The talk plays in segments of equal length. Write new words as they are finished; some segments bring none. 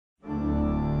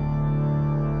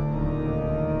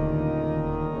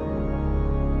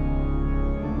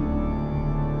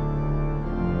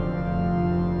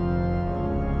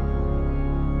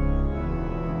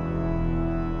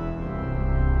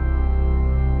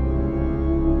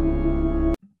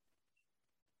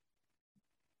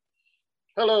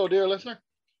Hello, dear listener.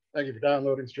 Thank you for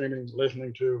downloading, streaming,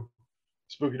 listening to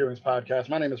Spooky Doings podcast.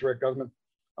 My name is Rick Guzman.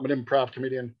 I'm an improv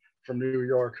comedian from New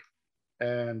York,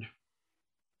 and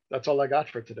that's all I got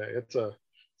for today. It's a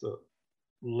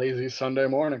lazy Sunday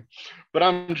morning, but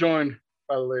I'm joined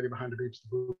by the lady behind the beeps,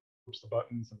 the boops, the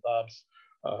buttons, and bobs.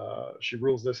 She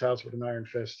rules this house with an iron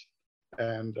fist,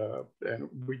 and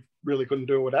we really couldn't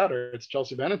do it without her. It's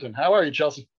Chelsea Bennington. How are you,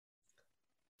 Chelsea?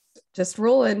 Just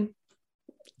rolling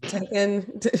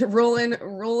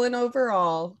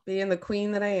overall, being the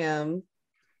queen that I am.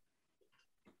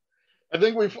 I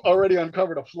think we've already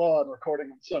uncovered a flaw in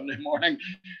recording on Sunday morning,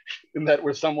 in that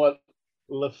we're somewhat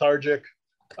lethargic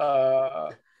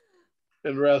and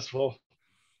restful,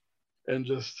 and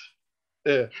just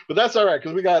yeah. But that's all right,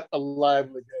 because we got a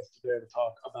lively guest today to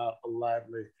talk about a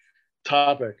lively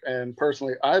topic. And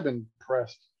personally, I've been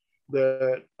impressed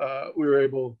that we were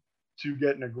able to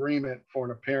get an agreement for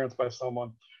an appearance by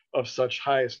someone of such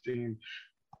high esteem.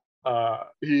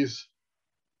 He's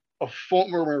a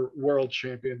former world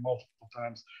champion multiple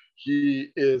times.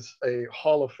 He is a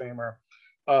Hall of Famer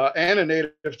and a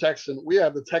native Texan. We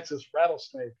have the Texas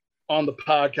Rattlesnake on the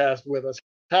podcast with us.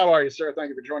 How are you, sir? Thank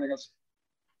you for joining us.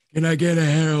 Can I get a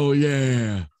hell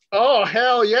yeah? Oh,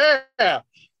 hell yeah.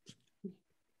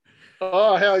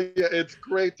 Oh, hell yeah. It's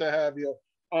great to have you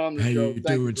on the How show. you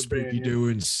doing, Spooky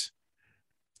Doings?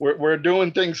 We're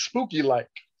doing things spooky-like.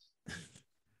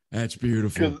 That's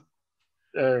beautiful.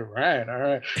 All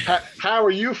right. How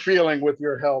are you feeling with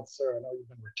your health, sir? I know you've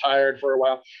been retired for a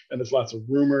while, and there's lots of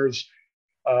rumors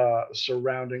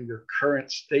surrounding your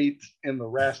current state in the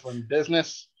wrestling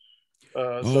business.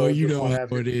 So you know how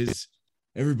it is.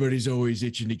 Everybody's always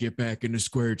itching to get back in the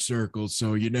squared circle,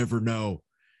 so you never know.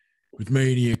 With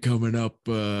Mania coming up,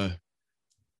 there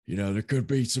could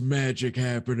be some magic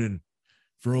happening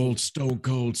for old Stone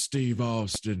Cold Steve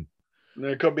Austin.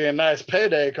 There could be a nice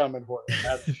payday coming for you.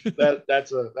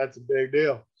 That's a big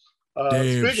deal.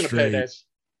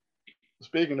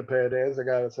 Speaking of paydays, I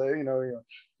gotta say,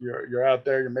 you're out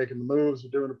there, you're making the moves,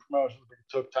 you're doing the promotions, but you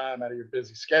took time out of your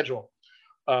busy schedule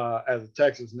as a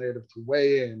Texas native to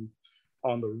weigh in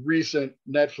on the recent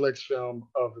Netflix film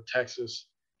of the Texas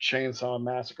Chainsaw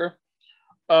Massacre.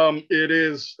 It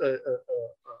is a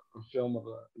film of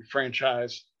a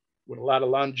franchise with a lot of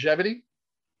longevity,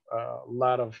 a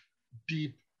lot of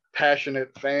deep,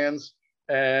 passionate fans,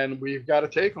 and we've got a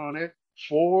take on it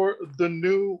for the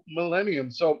new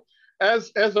millennium. So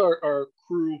as our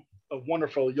crew of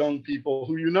wonderful young people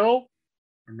who are no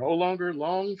longer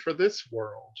long for this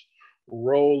world,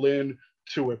 roll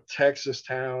into a Texas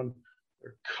town,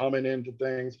 they're coming into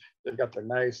things. They've got their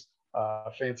nice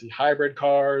fancy hybrid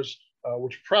cars,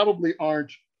 which probably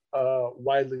aren't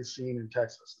widely seen in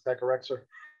Texas. Is that correct, sir?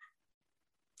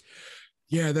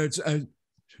 Yeah, that's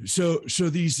so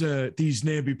these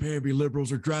namby-pamby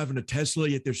liberals are driving a Tesla,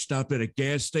 yet they're stopped at a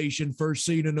gas station first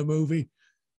scene in the movie.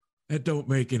 That don't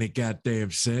make any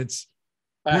goddamn sense.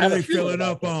 What are they filling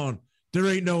up on? There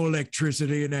ain't no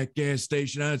electricity in that gas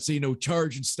station. I don't see no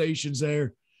charging stations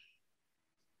there.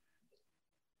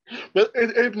 But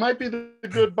it might be the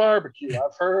good barbecue,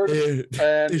 I've heard.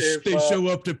 And they show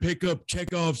up to pick up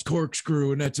Chekhov's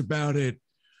corkscrew, and that's about it.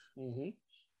 Mm-hmm.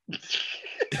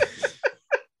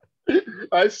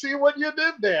 I see what you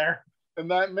did there,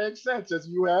 and that makes sense, as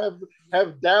you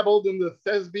have dabbled in the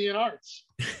thespian arts.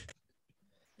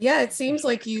 Yeah, it seems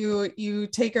like you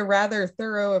take a rather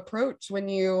thorough approach when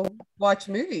you watch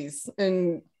movies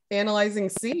and analyzing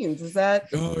scenes. Is that?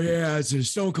 Oh yeah,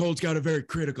 Stone Cold's got a very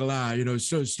critical eye.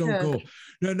 So Stone Cold.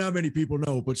 Not many people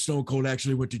know, but Stone Cold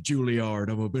actually went to Juilliard.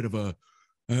 I'm a bit of a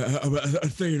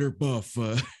theater buff.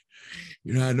 I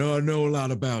know a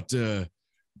lot about the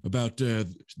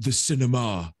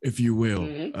cinema, if you will.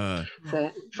 Mm-hmm.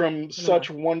 From such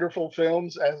wonderful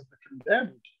films as The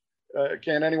Condemned.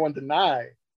 Can anyone deny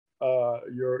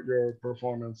your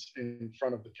performance in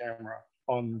front of the camera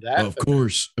on that? Of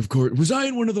course. Was I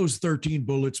in one of those 13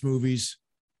 Bullets movies?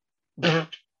 I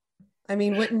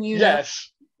mean, wouldn't you?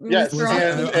 Yes. And you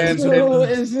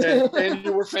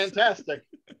were fantastic.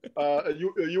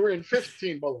 You were in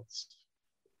 15 Bullets.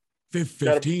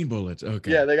 15 Bullets.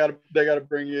 Okay. Yeah, they got to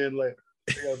bring you in later.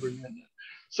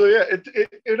 So yeah,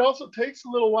 it also takes a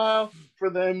little while for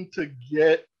them to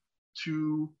get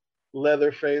to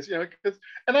Leatherface,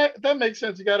 that makes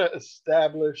sense. You got to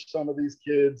establish some of these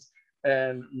kids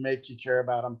and make you care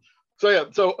about them. So yeah,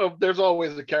 there's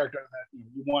always a character that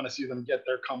you want to see them get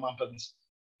their comeuppance.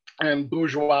 And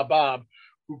Bourgeois Bob,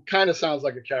 who kind of sounds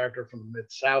like a character from the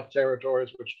Mid-South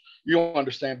territories, which you'll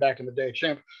understand back in the day.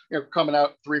 Champ, coming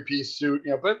out three-piece suit,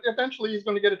 but eventually he's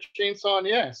going to get a chainsaw in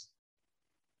the ass.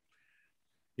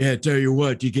 Yeah, tell you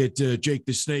what, you get Jake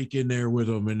the Snake in there with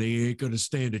him, and he ain't gonna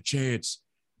stand a chance.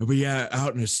 He'll be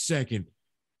out in a second.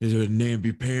 Is a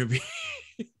namby-pamby.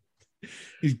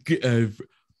 You've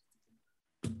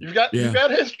got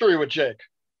history with Jake.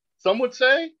 Some would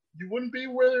say you wouldn't be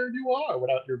where you are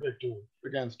without your victory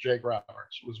against Jake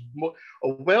Roberts. It was a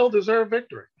well-deserved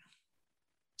victory.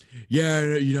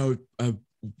 Yeah,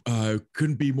 I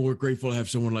couldn't be more grateful to have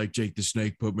someone like Jake the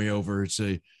Snake put me over. He's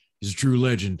a true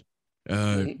legend.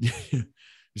 You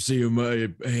see him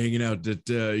hanging out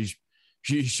that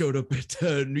he showed up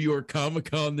at New York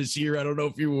Comic-Con this year. I don't know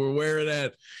if you were aware of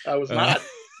that. I was not.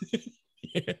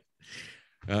 Yeah.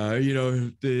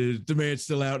 The man's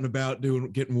still out and about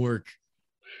getting work.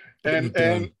 And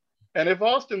if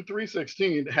Austin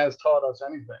 316 has taught us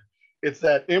anything, it's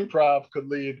that improv could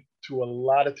lead to a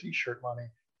lot of t-shirt money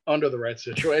under the right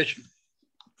situation.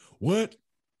 What?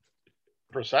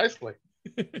 Precisely.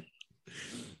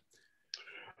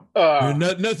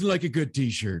 Nothing like a good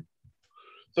t-shirt.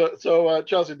 So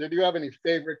Chelsea, did you have any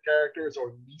favorite characters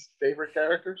or least favorite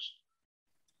characters?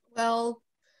 Well,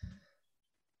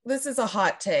 this is a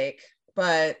hot take,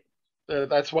 but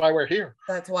that's why we're here.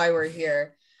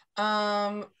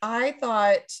 I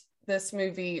thought this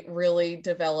movie really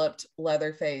developed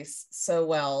Leatherface so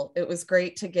well. It was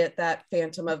great to get that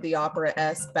Phantom of the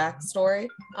Opera-esque backstory.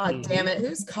 Damn it,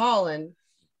 who's calling?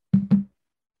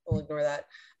 We'll ignore that.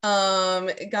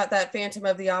 Got that Phantom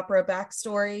of the Opera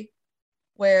backstory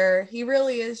where he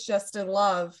really is just in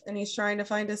love and he's trying to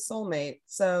find his soulmate.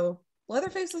 So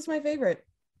Leatherface is my favorite.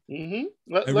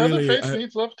 Leatherface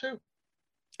needs love too.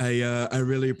 I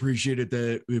really appreciated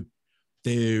the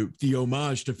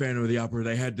homage to Phantom of the Opera.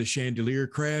 They had the chandelier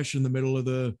crash in the middle of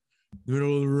the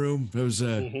room. It was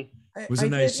a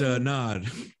nice nod.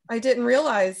 I didn't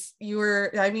realize you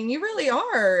were. I mean, you really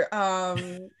are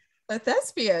a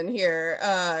thespian here,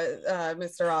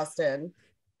 Mr. Austin.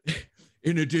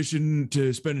 In addition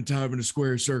to spending time in a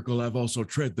square circle, I've also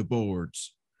tread the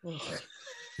boards.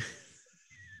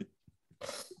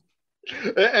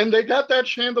 And they got that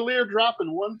chandelier drop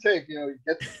in one take. You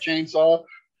get the chainsaw,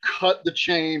 cut the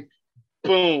chain,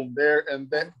 boom, there, and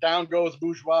then down goes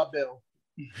Bourgeois Bill.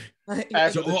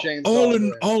 After the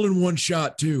chainsaw, all in one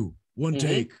shot too, one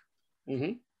take.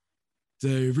 Mm-hmm.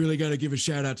 They really got to give a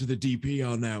shout out to the DP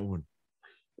on that one.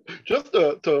 Just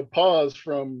to pause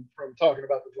from talking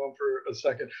about the film for a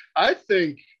second, I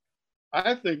think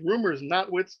rumors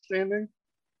notwithstanding,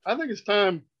 I think it's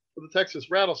time for the Texas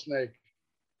Rattlesnake,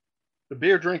 the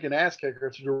beer drinking ass kicker,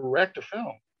 to direct a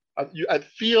film. I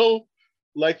feel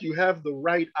like you have the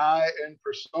right eye and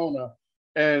persona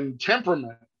and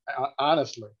temperament,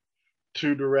 honestly,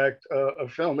 to direct a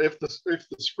film if the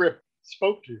script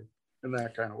spoke to you in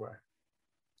that kind of way.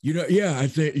 I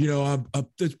think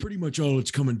that's pretty much all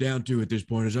it's coming down to at this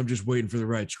point. Is I'm just waiting for the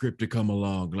right script to come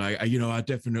along. Like I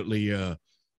definitely I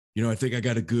think I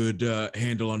got a good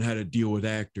handle on how to deal with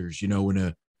actors.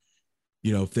 When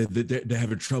if they're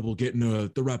having trouble getting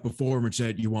the right performance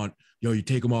that you want, you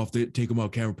take them off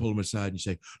camera, pull them aside, and you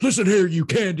say, "Listen here, you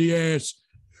candy ass,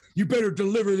 you better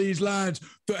deliver these lines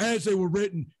as they were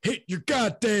written. Hit your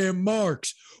goddamn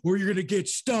marks, or you're gonna get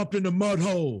stomped in the mud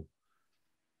hole."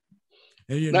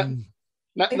 And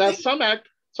now some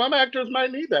actors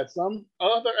might need that. Some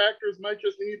other actors might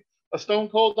just need a stone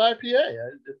cold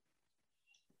IPA.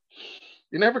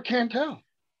 You never can tell.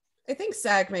 I think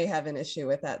SAG may have an issue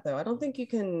with that, though. I don't think you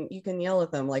can yell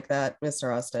at them like that,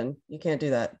 Mr. Austin. You can't do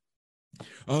that.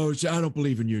 Oh, so I don't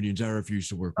believe in unions. I refuse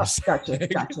to work with SAG.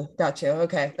 Gotcha.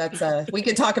 Okay, that's we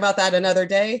can talk about that another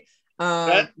day.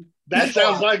 That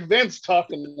sounds like Vince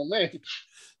talking to me.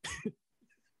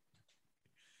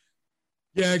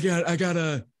 Yeah, I got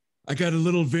a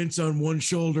little Vince on one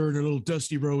shoulder and a little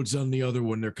Dusty Rhodes on the other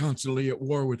one. They're constantly at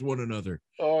war with one another.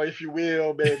 Oh, if you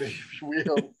will, baby, if you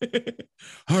will.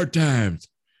 Hard times.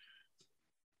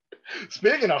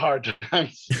 Speaking of hard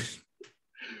times,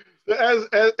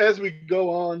 as we go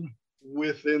on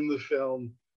within the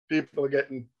film, people are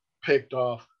getting picked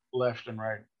off left and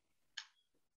right.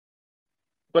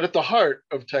 But at the heart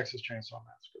of Texas Chainsaw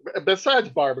Massacre, besides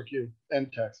barbecue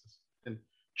and Texas and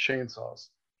chainsaws,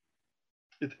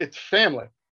 it's family.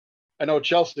 I know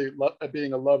Chelsea,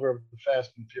 being a lover of the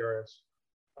Fast and Furious,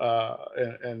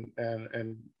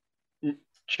 and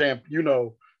Champ,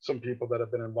 some people that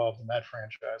have been involved in that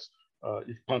franchise.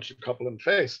 You've punched a couple in the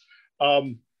face.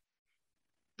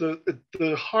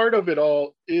 The heart of it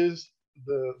all is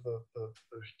the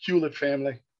Hewlett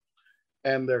family,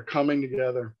 and they're coming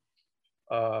together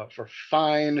for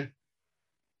fine,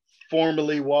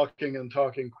 formally walking and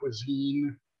talking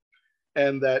cuisine,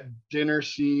 and that dinner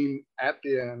scene at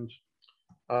the end.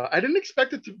 I didn't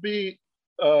expect it to be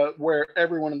where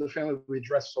everyone in the family would be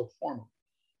dressed so formal.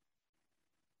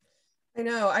 I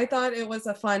know. I thought it was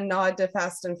a fun nod to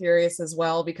Fast and Furious as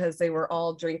well, because they were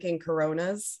all drinking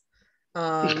Coronas,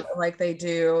 like they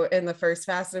do in the first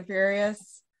Fast and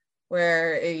Furious,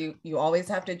 where you always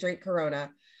have to drink Corona.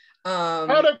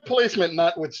 Product placement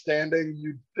notwithstanding,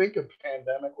 you'd think a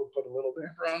pandemic would put a little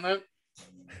damper on that.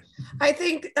 I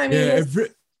mean,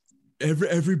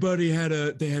 everybody had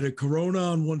a Corona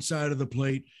on one side of the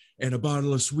plate and a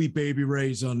bottle of Sweet Baby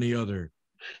Ray's on the other.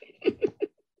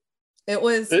 It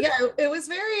was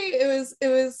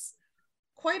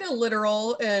quite a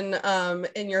literal and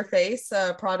in your face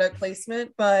product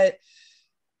placement, but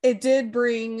it did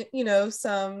bring,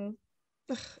 some,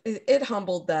 it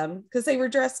humbled them because they were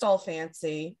dressed all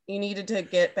fancy. You needed to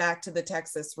get back to the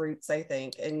Texas roots, I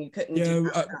think, and you couldn't do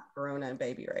Corona and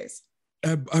Baby Rays.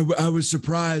 I was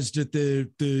surprised at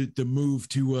the move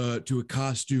to a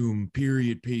costume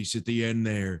period piece at the end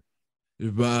there.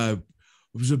 It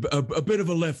was a bit of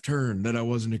a left turn that I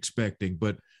wasn't expecting,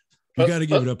 but you got to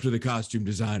give it up to the costume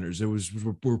designers.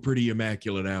 Were pretty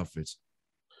immaculate outfits.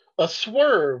 A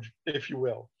swerve, if you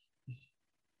will.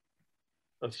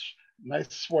 A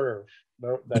nice swerve.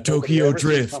 A Tokyo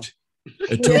drift.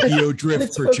 A Tokyo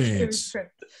drift, perchance.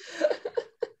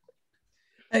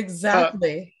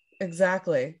 Exactly.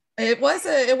 It was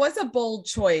a bold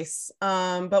choice,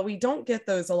 but we don't get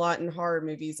those a lot in horror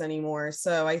movies anymore.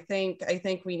 So I think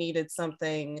we needed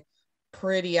something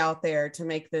pretty out there to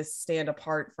make this stand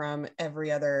apart from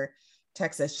every other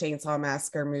Texas Chainsaw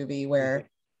Massacre movie, where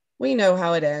we know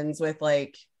how it ends with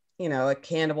a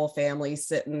cannibal family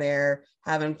sitting there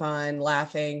having fun,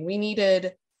 laughing. We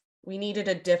needed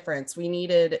a difference. We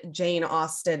needed Jane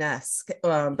Austen-esque,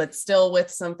 but still with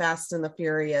some Fast and the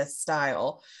Furious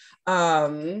style.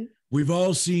 We've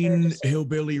all seen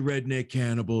hillbilly redneck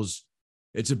cannibals.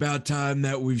 It's about time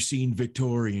that we've seen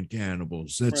Victorian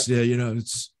cannibals. That's right.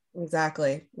 It's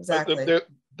exactly.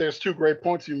 There's two great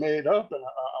points you made up, and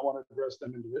I want to address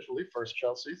them individually. First,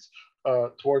 Chelsea's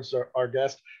towards our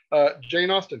guest,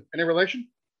 Jane Austen. Any relation?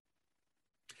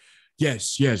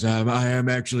 Yes. I am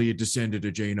actually a descendant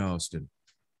of Jane Austen.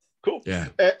 Cool. Yeah.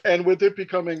 And with it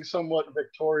becoming somewhat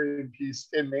Victorian piece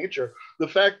in nature, the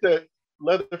fact that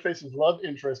Leatherface's love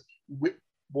interest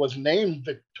was named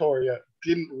Victoria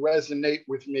didn't resonate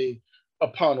with me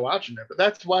upon watching it. But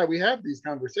that's why we have these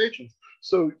conversations.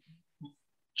 So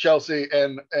Chelsea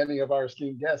and any of our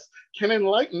esteemed guests can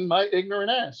enlighten my ignorant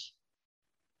ass.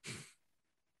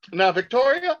 Now,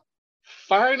 Victoria,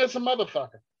 fine as a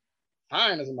motherfucker.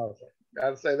 Gotta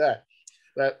say that.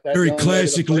 That very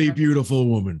classically beautiful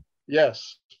woman.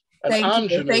 Yes.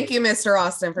 Thank you, Mr.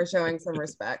 Austen, for showing some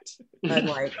respect.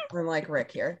 Unlike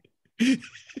Rick here.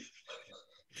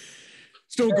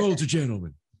 Stone Cold's a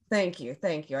gentleman. Thank you.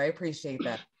 I appreciate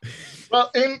that.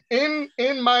 Well,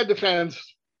 in my defense,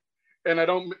 and I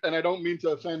don't mean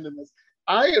to offend in this,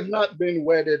 I have not been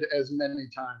wedded as many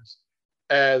times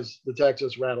as the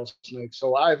Texas rattlesnake,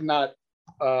 so I've not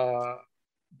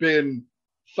been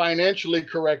financially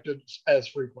corrected as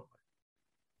frequently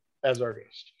as our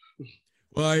guest.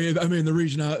 Well, I mean, the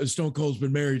reason Stone Cold's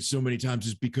been married so many times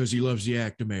is because he loves the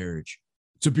act of marriage.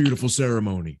 It's a beautiful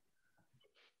ceremony.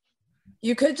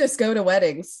 You could just go to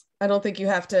weddings. I don't think you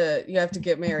have to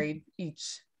get married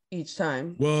each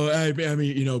time. Well, I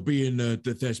mean, being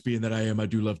the thespian that I am, I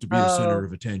do love to be the center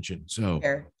of attention. So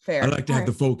fair. I like to have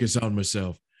the focus on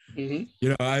myself. Mm-hmm.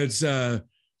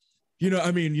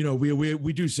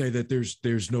 We do say that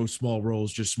there's no small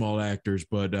roles, just small actors,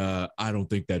 but I don't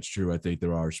think that's true. I think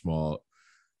there are small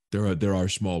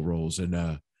roles,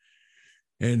 and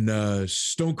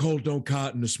Stone Cold don't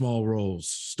cotton to small roles.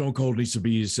 Stone Cold needs to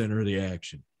be the center of the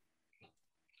action.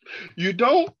 You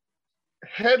don't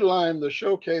headline the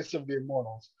showcase of the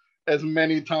Immortals as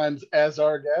many times as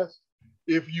our guest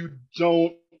if you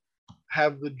don't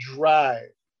have the drive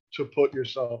to put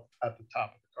yourself at the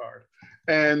top of the card.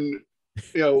 And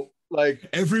like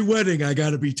every wedding, I got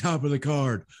to be top of the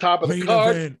card, top of the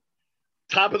card, event.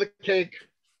 Top of the cake,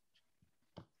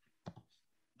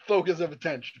 focus of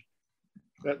attention.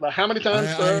 How many times?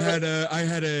 I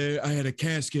had a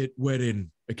casket wedding,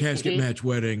 a casket match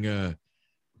wedding a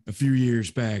few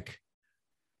years back.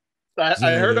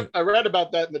 I read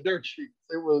about that in the dirt sheets.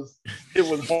 It was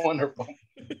wonderful.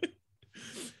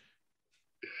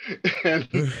 and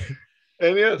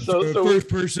yeah, so first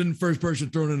person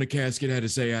thrown in a casket had to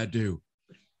say I do.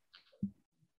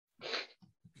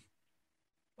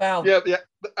 Wow. Yeah.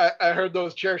 I heard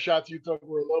those chair shots you took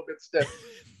were a little bit stiff.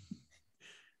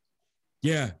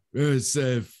 Yeah, it was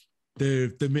the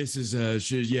missus.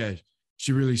 She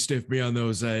really stiffed me on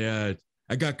those. I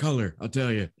got color, I'll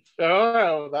tell you.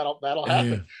 Oh, that'll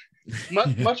happen.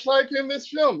 Much like in this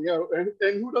film, you know,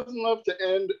 and who doesn't love to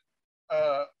end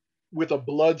with a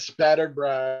blood spattered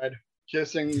bride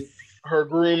kissing her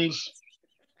groom's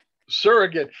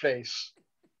surrogate face?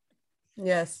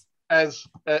 Yes. As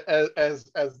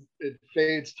it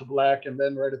fades to black, and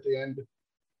then right at the end,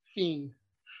 Fiend.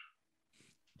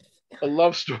 A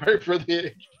love story for the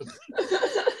ages.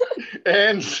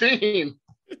 And scene.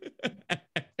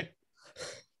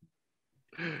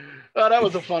 Oh, that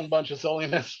was a fun bunch of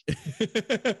silliness.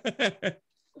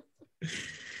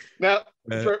 Now,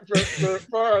 for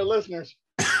our listeners,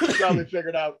 probably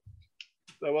figured out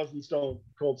that wasn't Stone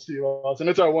Cold Steve Austin.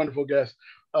 It's our wonderful guest,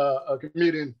 a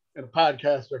comedian and a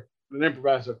podcaster, an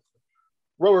improviser.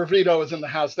 Rovito is in the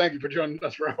house. Thank you for joining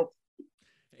us, Ro.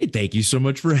 Hey, thank you so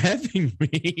much for having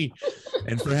me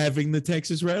and for having the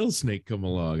Texas rattlesnake come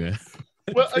along.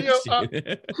 Well,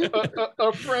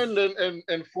 a friend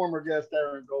and former guest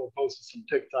Aaron Gold posted some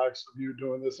TikToks of you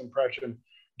doing this impression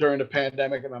during the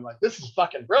pandemic, and I'm like, this is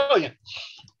fucking brilliant.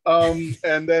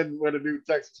 And then when a new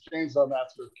Texas Chainsaw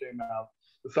Massacre came out,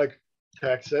 it's like,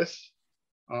 Texas,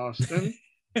 Austin.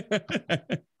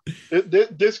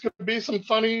 This could be some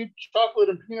funny chocolate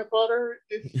and peanut butter,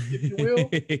 if you will,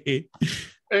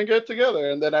 and get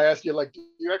together. And then I asked you, like, do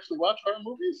you actually watch horror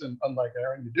movies? And unlike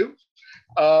Aaron, you do.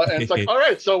 And it's like, all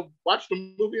right, so watch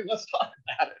the movie and let's talk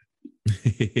about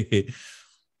it.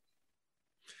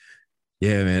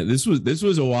 Yeah, man, this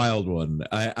was a wild one.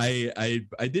 I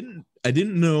didn't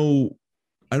know.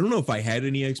 I don't know if I had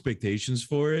any expectations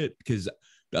for it because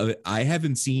I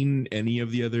haven't seen any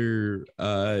of the other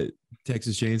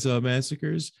Texas Chainsaw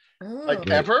Massacres. Like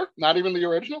ever? Not even the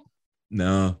original?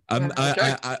 No,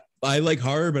 Okay. I like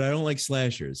horror, but I don't like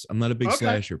slashers. I'm not a big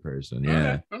slasher person.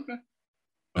 Yeah. Okay.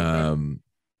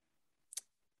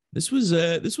 This was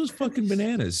fucking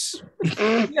bananas.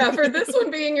 Yeah, for this one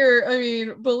being your, I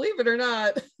mean, believe it or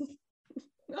not,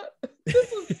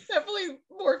 this was definitely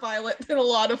more violent than a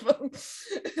lot of them.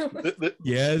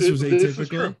 Yeah, this was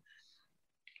atypical.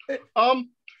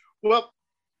 Well,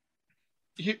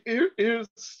 here's,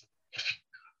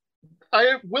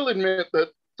 I will admit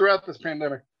that throughout this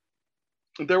pandemic,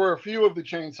 there were a few of the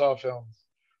Chainsaw films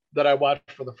that I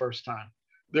watched for the first time.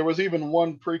 There was even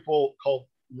one prequel called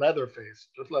Leatherface,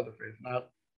 just Leatherface, not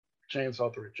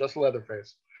Chainsaw 3, just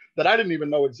Leatherface, that I didn't even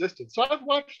know existed. So I've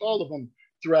watched all of them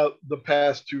throughout the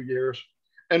past 2 years,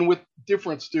 and with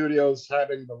different studios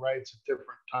having the rights at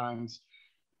different times.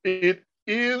 It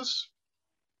is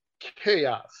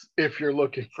chaos if you're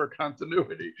looking for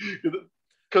continuity,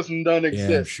 because none exists.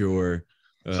 Yeah, sure.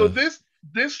 So this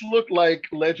looked like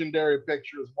Legendary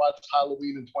Pictures watched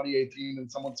Halloween in 2018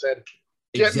 and someone said,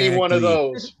 get me one of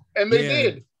those. And they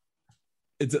did.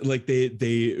 It's like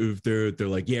they're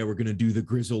like, yeah, we're gonna do the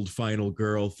grizzled final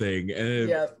girl thing,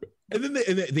 and then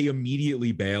they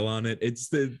immediately bail on it.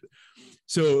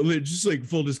 So just like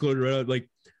full disclosure, like,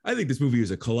 I think this movie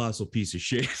is a colossal piece of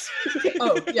shit.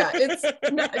 Oh yeah, it's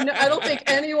no, I don't think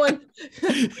anyone.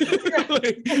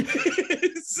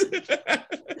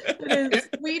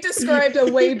 We described a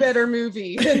way better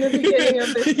movie in the beginning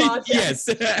of this podcast. Yes,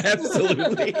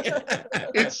 absolutely.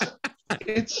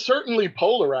 It's certainly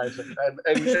polarizing,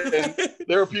 and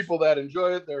there are people that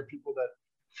enjoy it. There are people that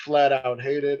flat out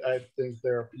hate it. I think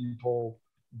there are people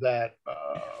that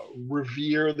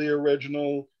revere the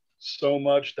original so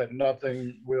much that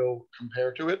nothing will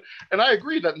compare to it. And I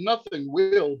agree that nothing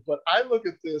will, but I look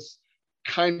at this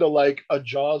kind of like a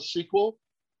Jaws sequel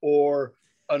or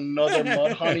another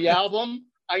Mudhoney album.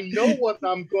 I know what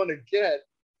I'm going to get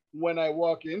when I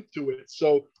walk into it.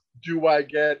 So do I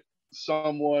get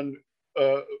someone,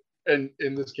 and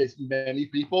in this case, many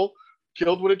people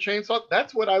killed with a chainsaw?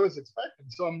 That's what I was expecting.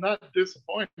 So I'm not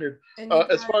disappointed.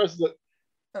 As far as the...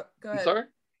 Oh, go ahead. I'm sorry?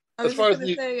 I was just going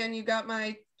to say, and you got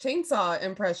my chainsaw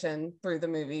impression through the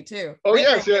movie too. Oh,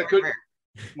 yes, yeah. Good.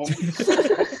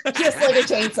 Just like a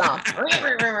chainsaw.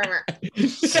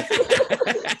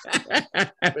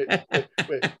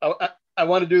 Wait. I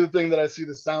want to do the thing that I see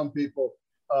the sound people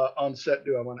on set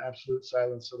do. I want absolute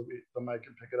silence so that the mic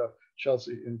can pick it up.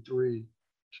 Chelsea, in 3,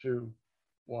 2,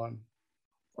 1.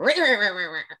 Love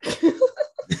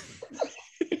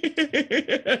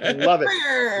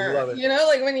it. You know,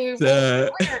 like when you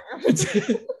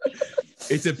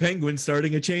it's a penguin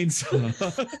starting a chainsaw.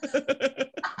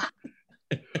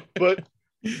 But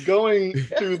going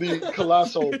to the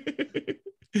colossal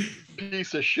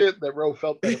piece of shit that Ro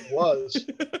felt that it was,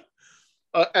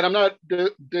 and I'm not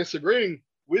disagreeing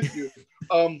with you.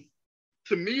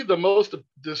 To me, the most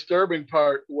disturbing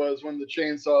part was when the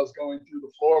chainsaw is going through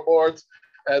the floorboards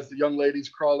as the young lady's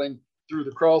crawling through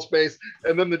the crawl space,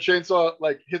 and then the chainsaw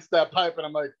like hits that pipe, and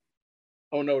I'm like,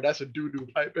 oh no, that's a doo-doo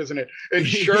pipe, isn't it? And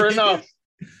sure enough,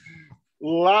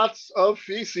 lots of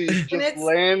feces just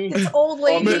land. It's old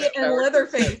lady and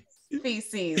Leatherface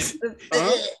feces.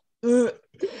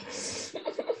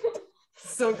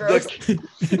 So gross.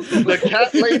 The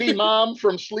cat lady mom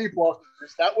from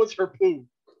Sleepwalkers, that was her poo.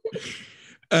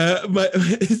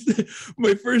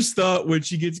 My first thought when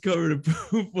she gets covered in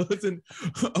poop wasn't,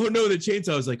 oh no, the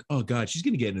chainsaw. I was like, oh god, she's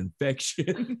gonna get an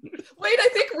infection. Wait, I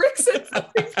think Rick said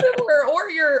something similar, or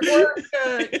your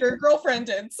girlfriend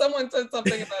did. Someone said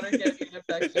something about her getting an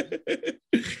infection.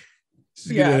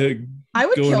 Yeah, I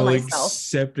would kill myself.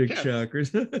 Septic shock or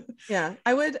something. Yeah,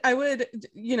 I would.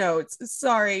 You know,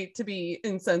 sorry to be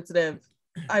insensitive.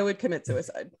 I would commit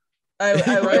suicide. I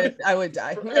would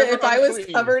die. If I was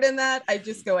covered in that, I'd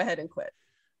just go ahead and quit.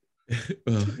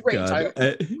 Oh,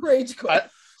 Rage quit.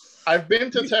 I've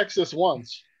been to Texas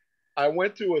once. I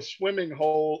went to a swimming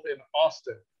hole in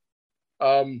Austin.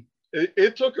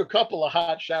 It took a couple of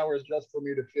hot showers just for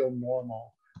me to feel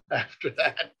normal after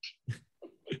that.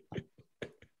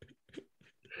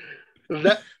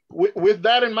 With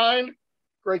that in mind,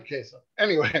 great case.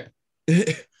 Anyway.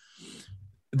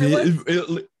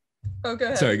 Oh, go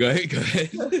ahead. Sorry, go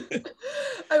ahead.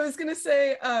 I was gonna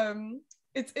say,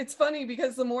 it's funny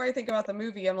because the more I think about the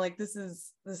movie, I'm like, this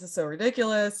is so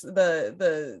ridiculous.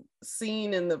 The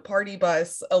scene in the party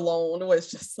bus alone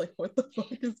was just like, what the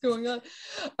fuck is going on?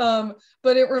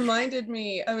 But it reminded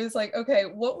me, I was like, okay,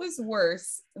 what was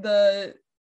worse,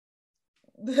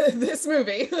 this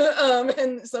movie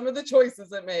and some of the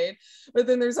choices it made, but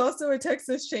then there's also a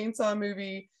Texas Chainsaw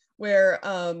movie where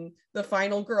the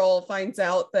final girl finds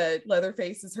out that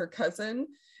Leatherface is her cousin,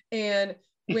 and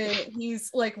when he's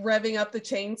like revving up the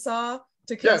chainsaw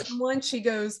to kill someone, she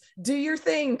goes, "Do your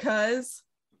thing, cuz."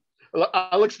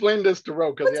 I'll explain this to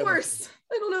Ro. What's worse?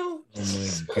 I don't know.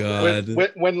 Oh my god!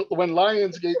 When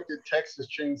Lionsgate did Texas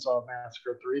Chainsaw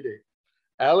Massacre 3D,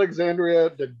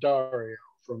 Alexandria Daddario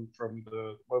from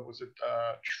the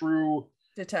True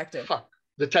Detective.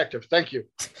 Detective. Thank you.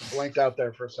 Blanked out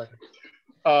there for a second.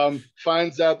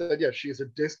 Finds out that she's a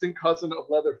distant cousin of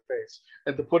Leatherface,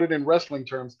 and to put it in wrestling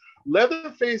terms,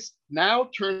 Leatherface now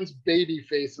turns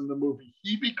babyface in the movie.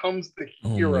 He becomes the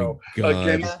hero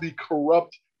against the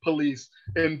corrupt police.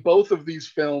 And both of these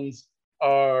films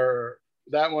are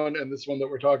that one and this one that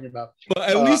we're talking about. Well,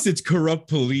 at least it's corrupt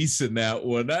police in that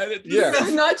one. Not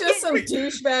just some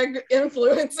douchebag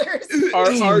influencers.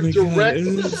 Are direct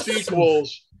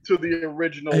sequels to the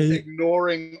original,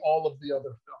 ignoring all of the other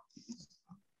films.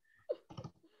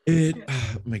 Oh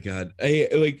my god!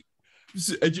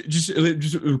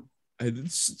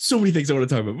 So many things I want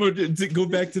to talk about. But to go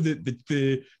back to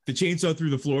the chainsaw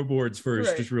through the floorboards first,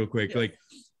 right. Just real quick. Yeah.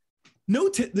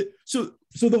 So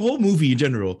the whole movie in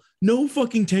general, no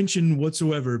fucking tension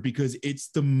whatsoever, because it's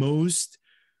the most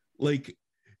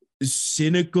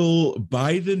cynical,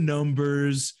 by the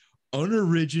numbers,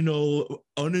 unoriginal,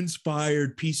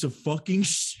 uninspired piece of fucking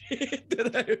shit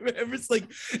that I've ever. It's like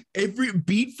every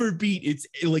beat for beat, it's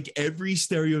like every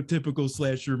stereotypical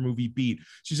slasher movie beat.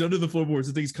 She's under the floorboards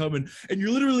and things coming, and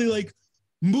you're literally like,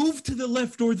 move to the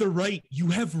left or the right. You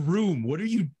have room. What are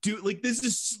you doing? Like, this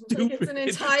is stupid. It's an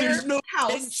entire There's no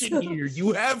house. tension here.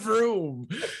 You have room.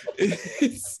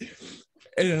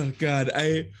 Oh god,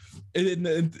 and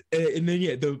then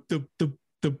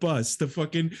the bus, the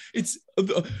fucking, it's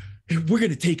we're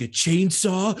gonna take a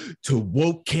chainsaw to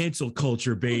woke cancel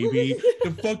culture, baby.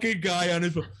 The fucking guy on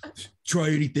his try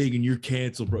anything and you're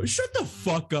canceled, bro. Shut the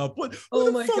fuck up. What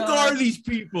the fuck are these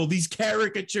people? These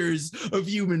caricatures of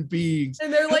human beings.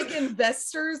 And they're like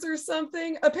investors or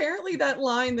something. Apparently that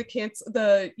line,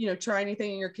 try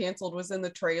anything and you're canceled, was in the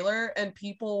trailer, and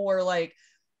people were like,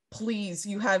 please,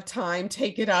 you have time,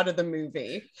 take it out of the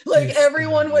movie. Like,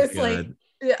 everyone was like,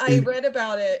 I read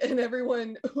about it and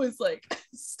everyone was like,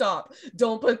 stop,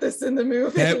 don't put this in the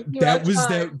movie.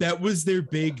 That was their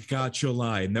big gotcha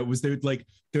line. That was their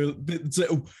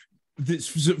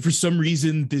for some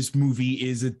reason this movie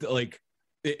is a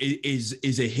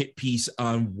hit piece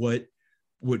on what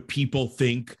people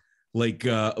think, what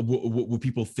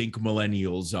people think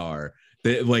millennials are.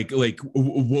 That like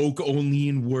woke only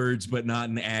in words but not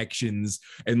in actions,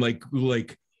 and like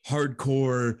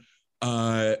hardcore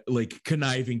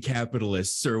conniving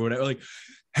capitalists or whatever. Like,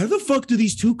 how the fuck do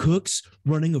these two cooks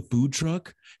running a food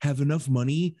truck have enough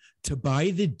money to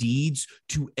buy the deeds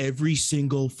to every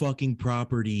single fucking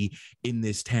property in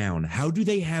this town? How do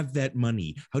they have that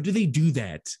money? How do they do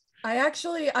that?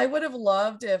 I would have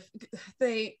loved if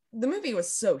the movie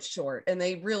was so short and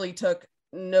they really took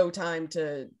no time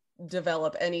to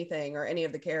develop anything or any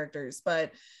of the characters,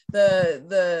 but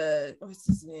the what's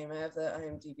his name? I have the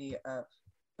IMDb up.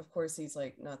 of course he's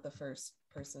like not the first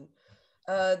person.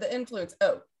 The influence.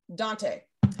 Oh, Dante.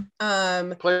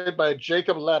 Played by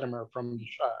Jacob Latimer from The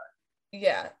Shy.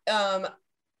 Yeah.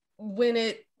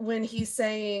 When he's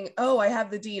saying, oh, I have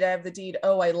the deed,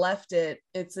 oh, I left it,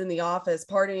 it's in the office,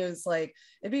 part of me was like,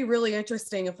 it'd be really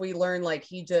interesting if we learn like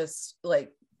he just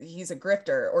like he's a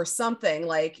grifter or something,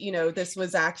 like, you know, this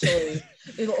was actually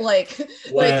like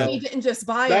he didn't just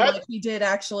buy him, like he did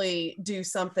actually do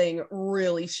something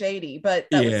really shady, but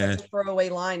that was such a throwaway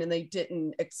line and they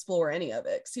didn't explore any of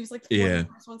it because he was like the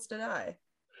first ones to die.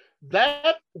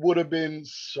 That would have been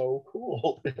so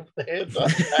cool if they had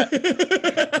done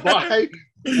that.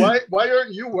 Why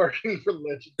aren't you working for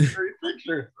Legendary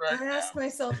Pictures right now? I ask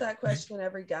myself that question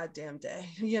every goddamn day,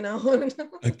 you know?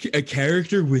 a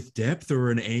character with depth or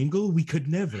an angle? We could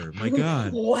never. My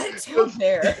God. What? How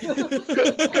dare?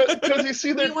 Because you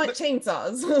see, we want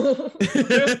chainsaws.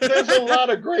 there's a lot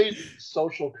of great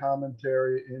social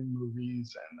commentary in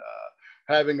movies, and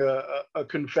having a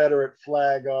Confederate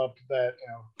flag up that, you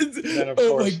know, then of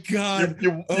course, my God,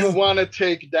 you want to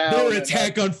take down. Their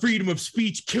attack on freedom of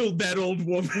speech killed that old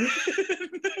woman.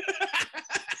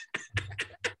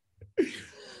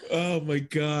 Oh my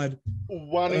God.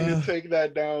 Wanting to take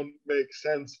that down makes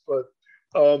sense, but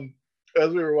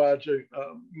as we were watching,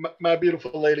 my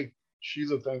beautiful lady,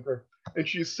 she's a thinker, and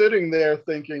she's sitting there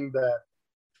thinking that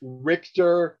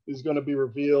Richter is going to be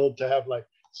revealed to have like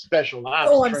special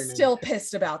ops I'm still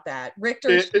pissed about that.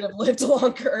 Richter should have lived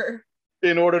longer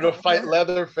in order to fight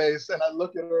Leatherface. And I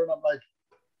look at her and I'm like,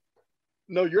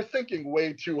 no, you're thinking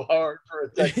way too hard for a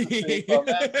Texas Chainsaw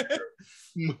Massacre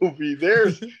movie.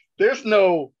 There's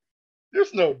no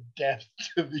depth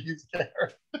to these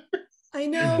characters. I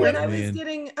know, and I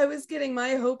was getting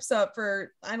my hopes up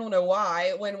for, I don't know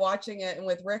why, when watching it and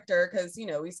with Richter, because, you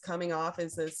know, he's coming off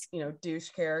as this, you know, douche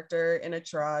character in a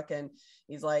truck, and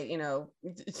he's like, you know,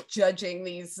 judging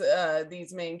these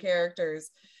main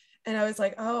characters, and I was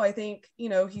like, oh, I think, you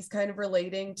know, he's kind of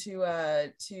relating to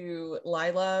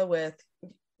Lila with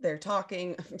they're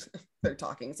talking,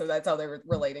 so that's how they're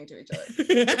relating to each other.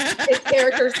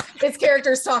 It's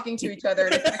characters talking to each other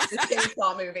in a Texas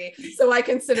Chainsaw movie, so I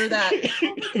consider that,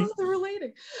 oh my God, they're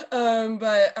relating.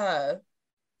 But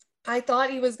I thought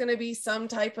he was going to be some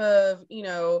type of, you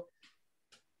know,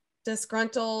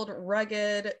 disgruntled,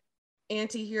 rugged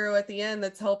anti-hero at the end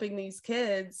that's helping these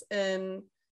kids, and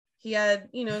he had,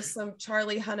 you know, some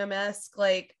Charlie Hunnam-esque,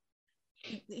 like,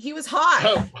 he was hot,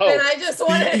 and I just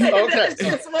wanted to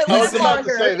just went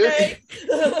longer. Okay?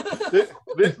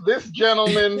 This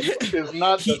gentleman is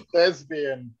not the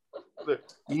thespian.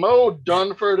 Mo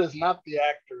Dunford is not the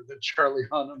actor that Charlie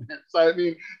Hunnam is. I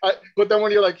mean, but then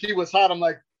when you're like, he was hot, I'm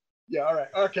like, yeah, all right,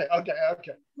 okay.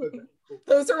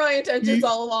 Those are my intentions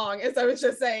all along, as I was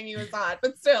just saying he was hot,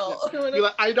 but still.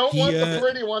 Like, I don't want the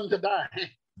pretty one to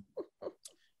die.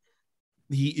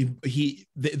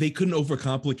 They couldn't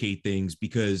overcomplicate things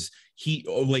because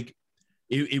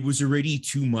it was already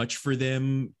too much for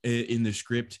them in the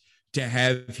script to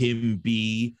have him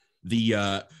be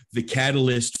the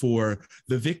catalyst for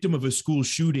the victim of a school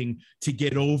shooting to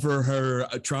get over her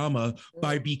trauma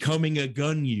by becoming a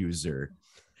gun user.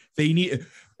 They need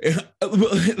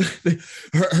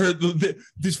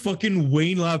this fucking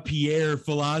Wayne LaPierre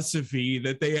philosophy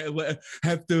that they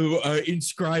have to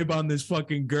inscribe on this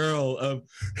fucking girl of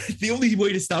the only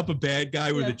way to stop a bad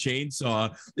guy with a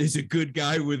chainsaw is a good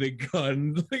guy with a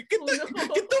gun. Like, get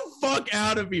the fuck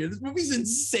out of here. This movie's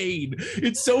insane.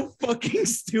 It's so fucking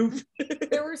stupid.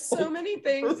 There were so many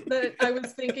things that I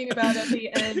was thinking about at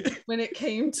the end when it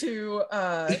came to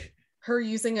her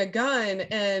using a gun.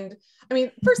 And I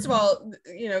mean, first of all,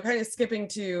 you know, kind of skipping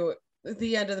to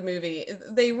the end of the movie,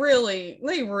 they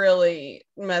really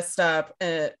messed up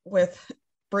with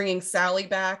bringing Sally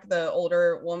back, the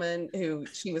older woman who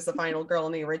she was the final girl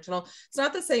in the original. It's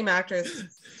not the same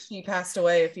actress. She passed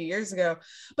away a few years ago,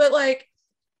 but like,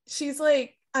 she's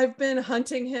like, I've been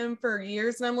hunting him for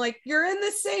years, and I'm like, you're in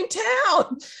the same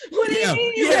town. What do you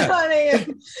mean you've been hunting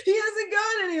him? He hasn't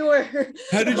gone anywhere.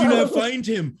 How did you not find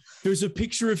him? There's a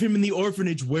picture of him in the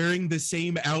orphanage wearing the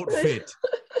same outfit.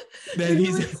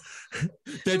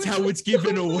 That's how it's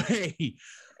given away.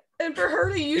 And for her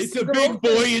to use it's a big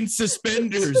boy in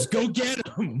suspenders. Go get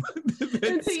him.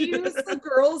 And to use the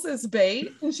girls as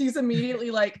bait, and she's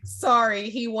immediately like, sorry,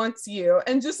 he wants you,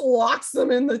 and just locks them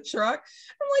in the truck.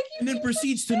 I'm like, and then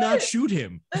proceeds to not shoot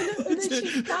him. And then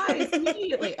she dies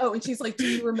immediately. Oh, and she's like, do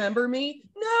you remember me?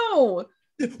 No.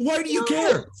 Why do you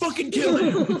care? Fucking kill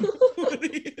him.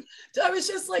 I was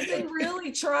just like, they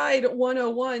really tried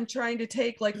 101 trying to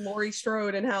take like Laurie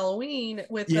Strode and Halloween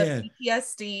with the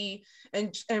PTSD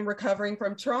and recovering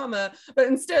from trauma, but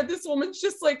instead this woman's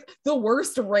just like the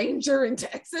worst ranger in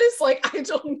Texas. Like, I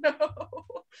don't know,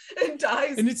 and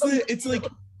dies. And it's like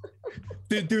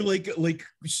they're like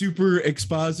super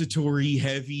expository,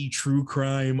 heavy true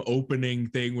crime opening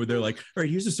thing where they're like, all right,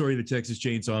 here's the story of the Texas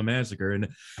Chainsaw Massacre, and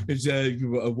it's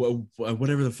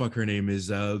whatever the fuck her name is,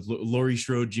 Laurie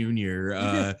Strode Jr.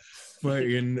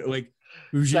 And like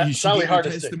she Sally gave her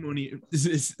Hardesty. testimony,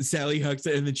 Sally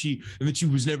Huxley, and then she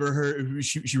was never heard.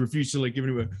 She refused to like give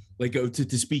anyone like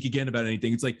to speak again about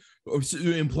anything. It's like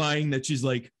implying that she's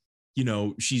like, you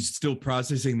know, she's still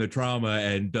processing the trauma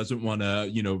and doesn't want to,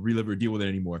 you know, relive or deal with it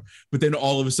anymore. But then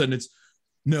all of a sudden it's,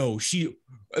 no,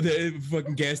 the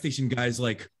fucking gas station guy's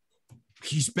like,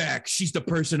 he's back. She's the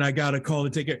person I gotta call to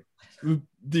take it.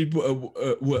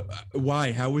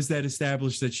 Why? How was that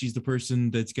established that she's the person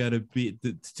that's got to be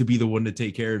the one to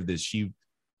take care of this? She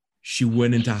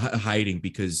went into hiding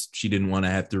because she didn't want to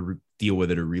have to deal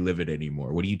with it or relive it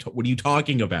anymore. What are you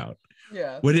talking about?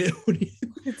 Yeah.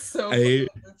 It's so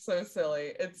it's so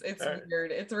silly. It's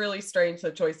weird. It's really strange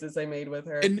the choices they made with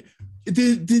her. And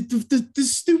the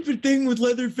stupid thing with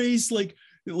Leatherface, like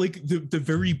the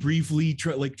very briefly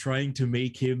trying to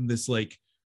make him this like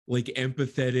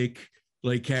empathetic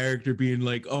like character, being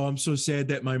like, oh, I'm so sad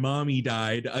that my mommy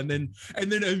died, and then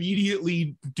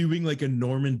immediately doing like a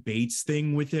Norman Bates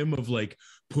thing with him of like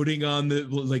putting on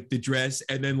the dress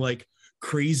and then like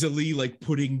crazily like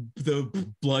putting the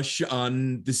blush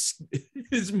on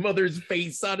his mother's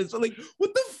face on his, like,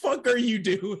 what the fuck are you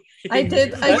doing?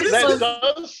 That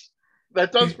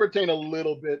does pertain a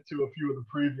little bit to a few of the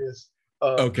previous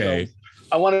okay films.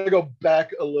 I want to go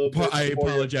back a little bit. I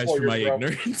apologize for my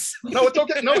ignorance. No, it's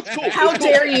okay. No, it's cool. How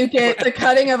dare you get the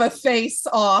cutting of a face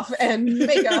off and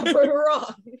make up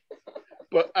wrong?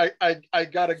 But I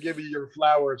gotta give you your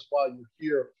flowers while you're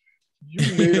here.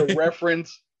 You made a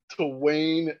reference to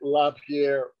Wayne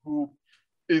LaPierre, who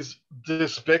is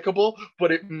despicable, but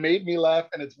it made me laugh,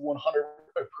 and it's 100%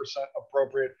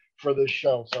 appropriate for this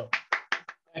show. So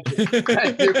thank you.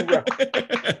 Thank you.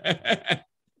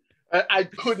 I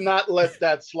could not let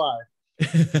that slide.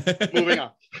 Moving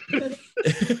on.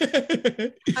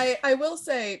 I will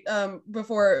say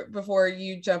before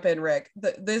you jump in, Rick,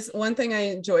 this one thing I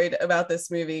enjoyed about this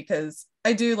movie, because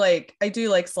I do like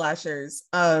slashers.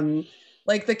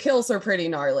 Like the kills are pretty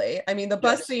gnarly. I mean, the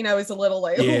bus scene, I was a little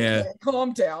like, okay,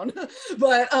 calm down.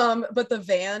 But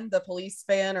the police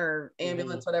van or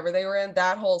ambulance, whatever they were in,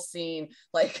 that whole scene,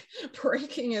 like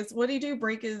breaking his, what did he do?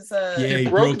 Break his he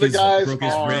broke his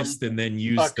wrist and then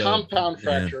used a compound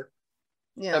fracture.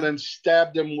 Yeah. And then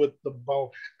stabbed him with the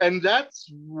bow. And that's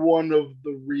one of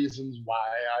the reasons why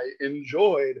I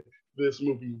enjoyed this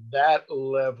movie. That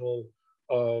level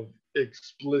of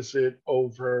explicit,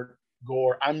 overt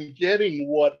gore. I'm getting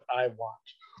what I want.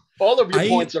 All of your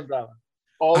points are valid.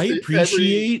 I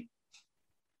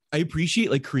appreciate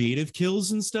like creative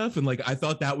kills and stuff, and like I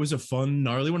thought that was a fun,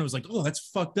 gnarly one. I was like, oh, that's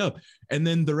fucked up. And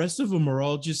then the rest of them are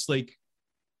all just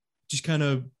kind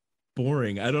of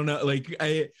boring. I don't know. Like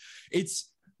it's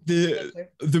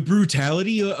the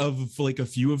brutality of like a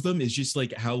few of them is just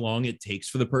like how long it takes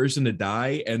for the person to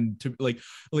die, and to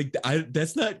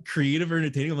that's not creative or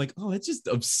entertaining. I'm like, oh, it's just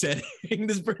upsetting.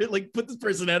 This person, like, put this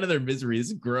person out of their misery.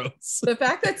 Is gross. The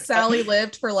fact that Sally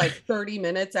lived for like 30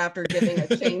 minutes after getting a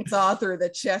chainsaw through the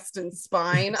chest and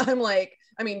spine, I'm like,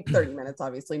 I mean, 30 minutes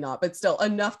obviously not, but still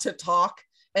enough to talk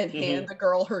and hand the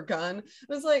girl her gun.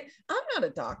 I was like, I'm not a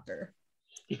doctor.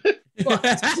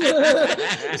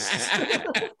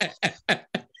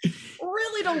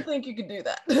 Really don't think you could do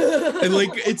that. And like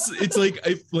it's like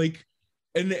I like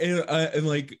and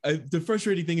the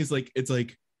frustrating thing is like it's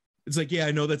like yeah,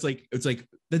 I know that's like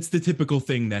that's the typical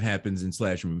thing that happens in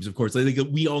slasher movies, of course. Like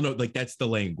we all know, like, that's the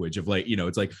language of, like, you know,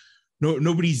 it's like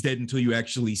nobody's dead until you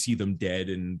actually see them dead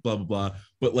and blah blah blah.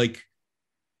 But like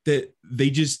that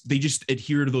they just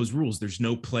adhere to those rules. There's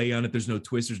no play on it. There's no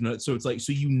twist. There's no, so it's like,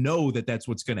 so you know that's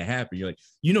what's going to happen. You're like,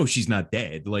 you know, she's not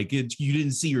dead. Like you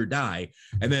didn't see her die.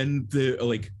 And then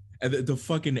the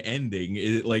fucking ending,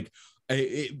 it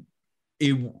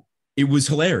was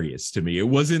hilarious to me. It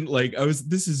wasn't like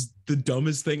this is the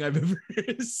dumbest thing I've ever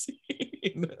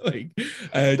seen. Like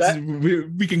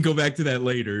we can go back to that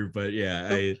later, but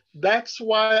yeah, that's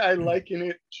why I liken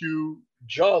it to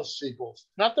Jaws sequels.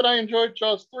 Not that I enjoyed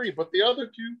Jaws 3, but the other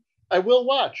two I will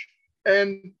watch.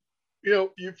 And you know,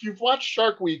 if you've watched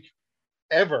Shark Week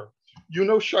ever, you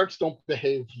know sharks don't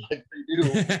behave like they do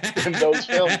in those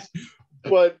films.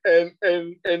 But and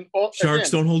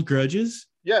sharks don't hold grudges.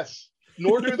 Yes,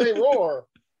 nor do they roar.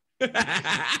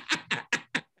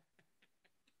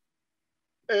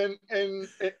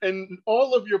 and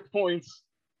all of your points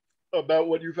about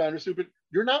what you found are stupid,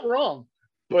 you're not wrong.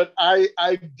 But I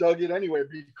dug it anyway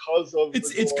because of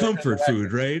it's comfort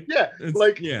food, right? Yeah,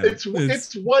 it's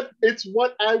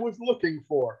what I was looking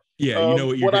for. Yeah, you know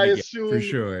what you're gonna get for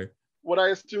sure. What I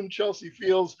assume Chelsea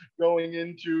feels going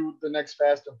into the next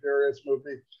Fast and Furious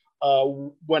movie.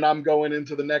 When I'm going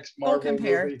into the next Marvel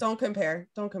movie. Don't compare.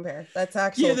 That's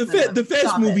actually the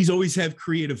Fast movies always have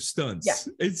creative stunts. Yeah.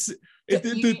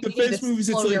 The Fast movies.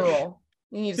 It's like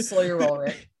you need to slow your roll,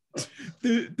 Rick.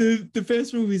 the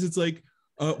Fast movies. It's like,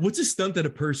 what's a stunt that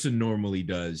a person normally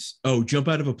does? Oh, jump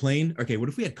out of a plane. Okay, what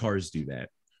if we had cars do that?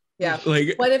 Yeah.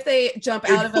 Like, what if they jump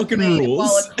out of a plane rules.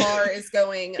 while a car is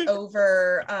going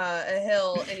over a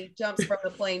hill and he jumps from the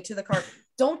plane to the car?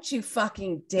 Don't you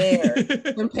fucking dare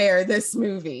compare this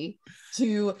movie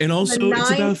to and also the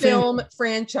 9-film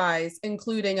franchise,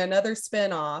 including another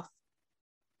spinoff.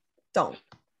 Don't.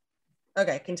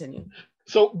 Okay, continue.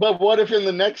 So, but what if in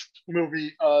the next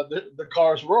movie, the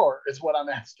cars roar? Is what I'm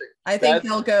asking. I think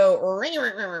they'll go.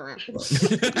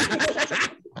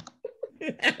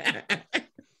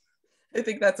 I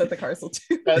think that's what the cars will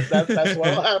do. That's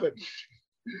what will happen.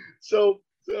 So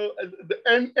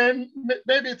and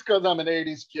maybe it's because I'm an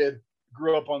 80s kid,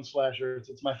 grew up on slashers.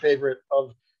 It's my favorite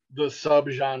of the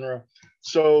subgenre.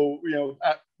 So,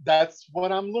 that's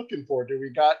what I'm looking for. Do we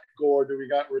got gore? Do we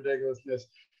got ridiculousness?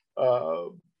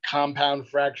 Compound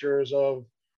fractures of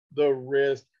the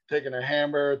wrist, taking a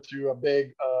hammer to a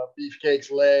big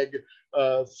beefcake's leg,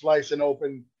 slicing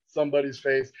open somebody's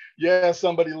face. Yeah,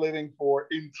 somebody living for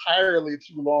entirely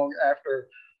too long after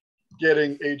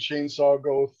getting a chainsaw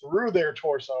go through their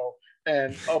torso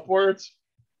and upwards.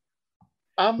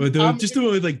 Just the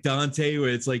one with like Dante, where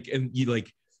it's like, and you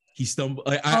like he stumbled.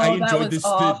 I enjoyed this.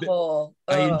 I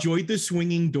enjoyed the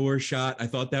swinging door shot. I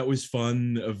thought that was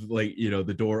fun. Of like,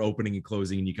 the door opening and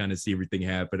closing, and you kind of see everything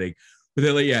happening. But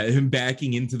then, him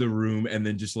backing into the room and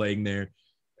then just laying there,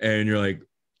 and you're like,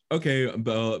 okay,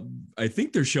 I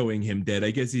think they're showing him dead.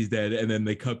 I guess he's dead. And then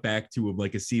they cut back to him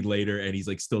like a scene later, and he's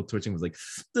like still twitching. Was like,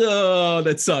 oh,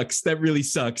 that sucks. That really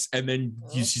sucks. And then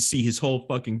you see his whole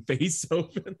fucking face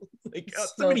open. Like,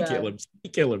 somebody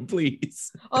kill him,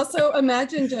 please. Also,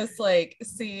 imagine just like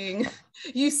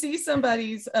you see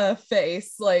somebody's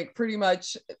face like pretty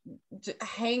much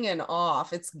hanging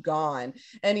off. It's gone,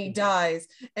 and he dies.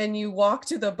 And you walk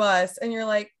to the bus, and you're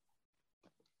like,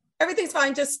 everything's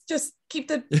fine. Just keep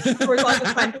the doors locked.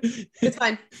 It's fine. It's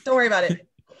fine. Don't worry about it.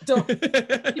 Don't keep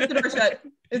the door shut.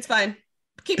 It's fine.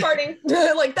 Keep partying.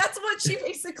 Like, that's what she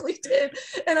basically did.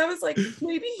 And I was like,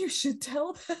 maybe you should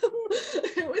tell them.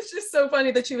 It was just so funny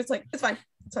that she was like, it's fine.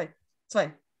 It's fine. It's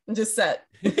fine. And just set.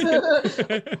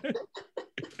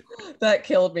 That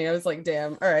killed me. I was like,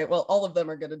 damn. All right. Well, all of them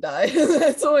are going to die.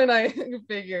 That's when I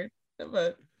figured.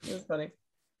 But it was funny.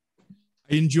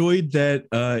 I enjoyed that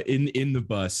in the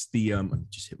bus. I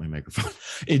just hit my microphone.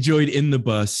 Enjoyed in the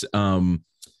bus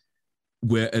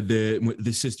where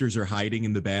the sisters are hiding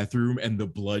in the bathroom and the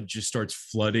blood just starts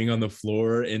flooding on the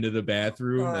floor into the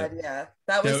bathroom. God, yeah,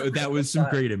 that was some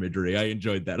great imagery. I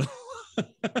enjoyed that.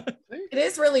 It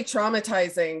is really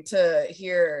traumatizing to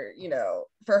hear,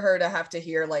 for her to have to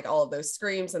hear like all of those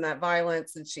screams and that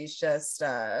violence, and she's just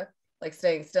like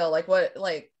staying still. Like what,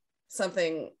 like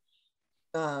something.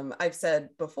 I've said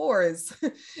before is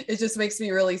it just makes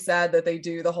me really sad that they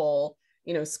do the whole,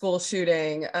 school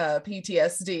shooting,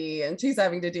 PTSD, and she's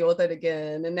having to deal with it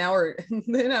again. And now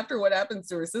then after what happens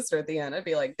to her sister at the end, I'd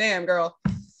be like, damn girl,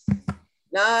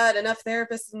 not enough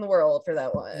therapists in the world for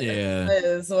that one. Yeah. That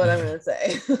is what I'm going to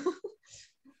say.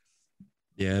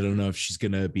 Yeah. I don't know if she's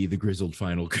going to be the grizzled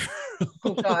final girl.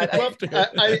 Oh God.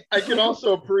 I can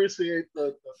also appreciate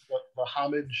the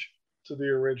homage to the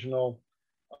original.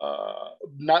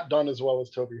 Not done as well as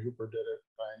Toby Hooper did it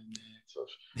by any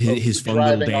means. His fun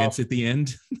little dance at the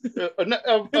end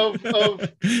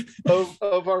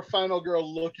of our final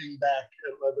girl looking back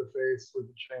at Leatherface with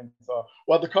the chainsaw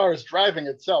while the car is driving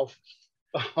itself.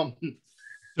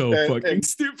 Fucking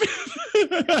stupid.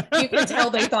 You can tell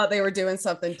they thought they were doing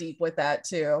something deep with that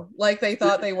too. Like they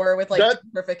thought they were with like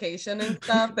gentrification and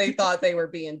stuff. They thought they were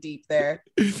being deep there.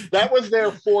 That was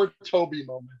their for Toby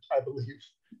moment, I believe.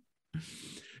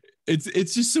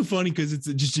 It's just so funny because it's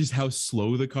just how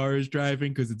slow the car is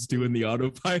driving because it's doing the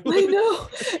autopilot. I know.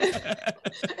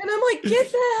 And I'm like, get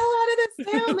the hell out of this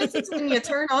town. This is when you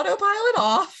turn autopilot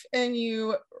off and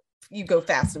you go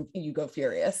fast and you go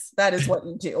furious. That is what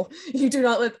you do. You do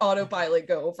not let autopilot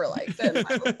go for like 10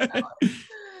 miles an hour.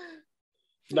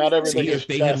 Not everything. See, if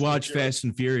they had watched Fast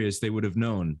and Furious, they would have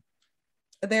known.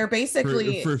 they're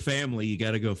basically for family, you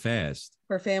got to go fast.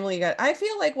 For family, I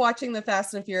feel like watching the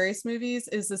Fast and Furious movies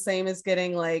is the same as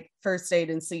getting like first aid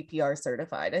and CPR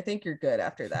certified. I think you're good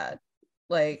after that.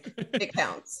 Like, it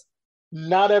counts.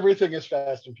 Not everything is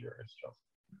Fast and Furious, Joe.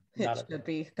 It should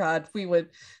be. God,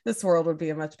 this world would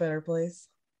be a much better place.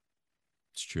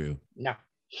 It's true. No.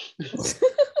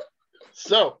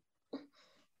 So,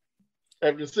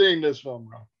 after seeing this film,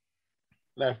 Ron,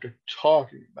 and after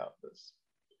talking about this,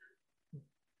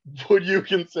 would you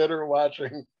consider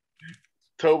watching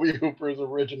Tobe Hooper's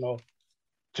original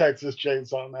Texas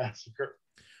Chainsaw Massacre?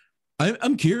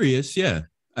 I'm curious. Yeah,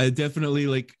 I definitely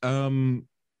like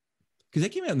because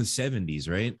that came out in the 70s,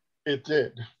 right? It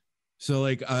did. So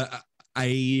like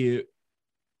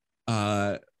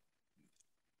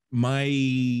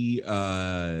my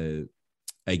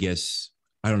I guess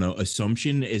I don't know,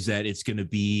 assumption is that it's going to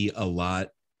be a lot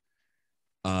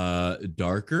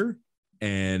darker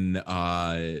and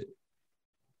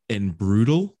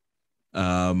brutal.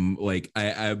 Like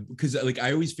I because like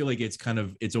I always feel like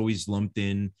it's always lumped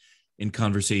in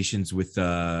conversations with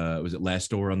was it Last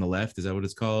Door on the Left? Is that what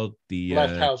it's called? The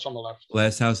Last House on the Left.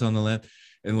 Last House on the Left.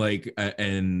 And like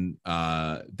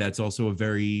that's also a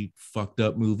very fucked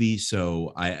up movie.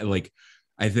 So I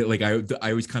feel like I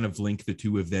always kind of link the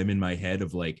two of them in my head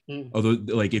of like, although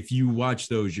like if you watch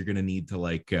those, you're gonna need to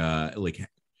like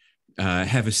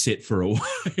have a sit for a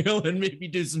while and maybe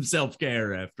do some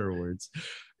self-care afterwards.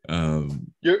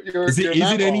 Is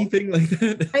it anything like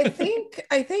that?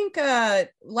 I think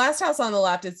Last House on the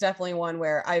Left is definitely one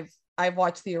where I've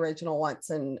watched the original once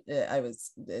and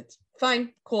it's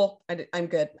fine, cool. I'm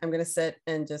good. I'm gonna sit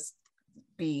and just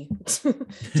be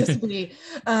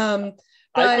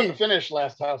I couldn't finish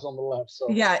Last House on the Left, so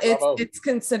yeah, it's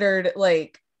considered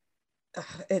like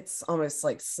it's almost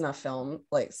like snuff film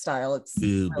like style. It's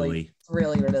really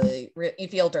you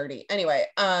feel dirty anyway.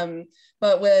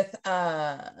 But with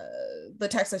the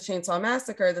Texas Chainsaw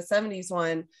Massacre, the 70s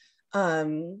one,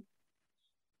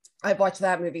 I've watched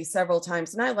that movie several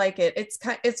times and I like it.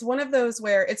 It's one of those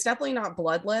where it's definitely not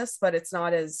bloodless, but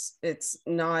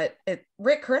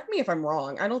Rick, correct me if I'm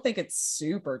wrong. I don't think it's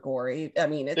super gory. I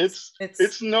mean,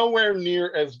 it's nowhere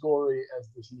near as gory as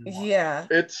this new one. Yeah.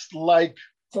 It's like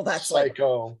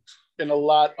Psycho in a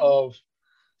lot of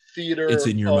theater. It's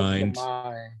in your mind.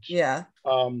 Yeah.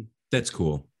 That's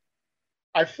cool.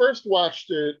 I first watched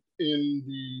it in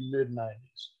the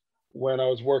mid-90s when I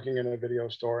was working in a video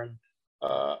store, and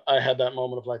I had that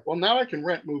moment of like, well, now I can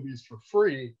rent movies for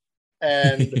free,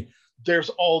 and there's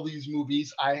all these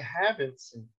movies I haven't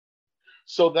seen.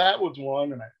 So that was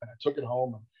one, and I took it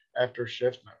home after a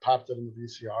shift, and I popped it in the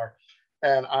VCR,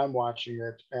 and I'm watching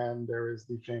it, and there is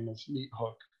the famous meat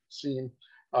hook scene.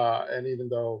 And even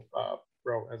though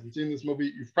Bro hasn't seen this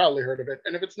movie, you've probably heard of it.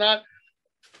 And if it's not,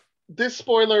 this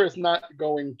spoiler is not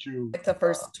going to the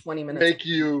first 20 minutes make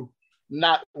you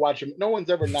not watch it. No one's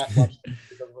ever not watched it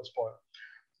because of a spoiler.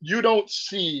 You don't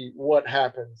see what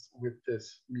happens with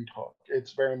this meat hook.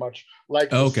 It's very much like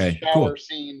the shower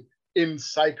scene in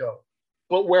Psycho.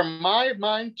 But where my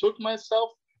mind took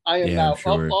myself, I am now up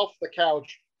off the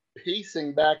couch,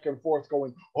 pacing back and forth,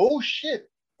 going, oh shit.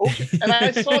 And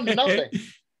I saw nothing.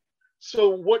 So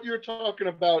what you're talking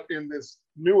about in this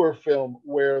newer film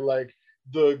where like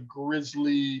the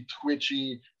grisly,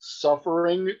 twitchy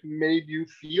suffering made you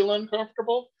feel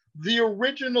uncomfortable, the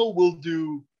original will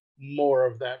do more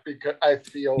of that because I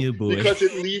feel because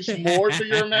it leaves more to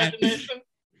your imagination.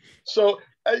 So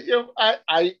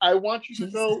I want you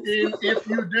to go in, if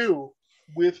you do,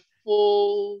 with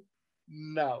full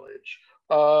knowledge.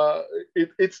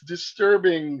 It's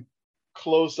disturbing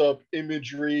close-up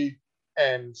imagery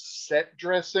and set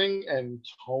dressing and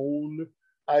tone,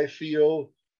 I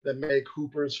feel, that make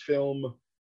Hooper's film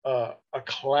a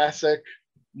classic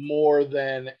more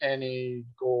than any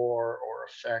gore or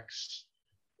effects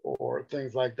or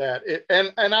things like that.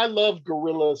 And I love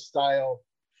guerrilla style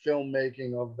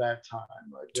filmmaking of that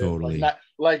time,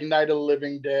 like Night of the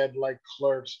Living Dead, like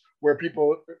Clerks, where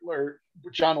people or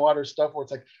John Waters stuff where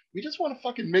it's like, we just want to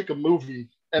fucking make a movie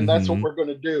and that's what we're going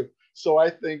to do. So I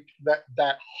think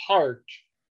that heart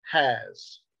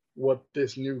has what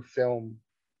this new film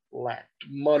lacked.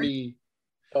 Money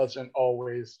doesn't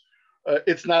always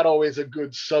it's not always a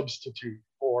good substitute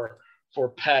for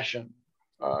passion.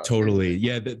 Totally.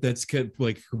 Yeah, that's kind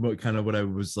of what I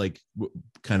was like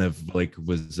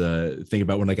was thinking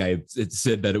about when it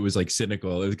said that it was like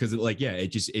cynical, because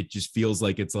it just feels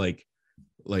like it's like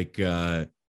a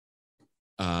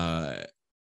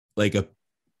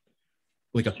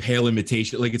pale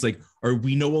imitation. Like it's like, or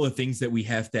we know all the things that we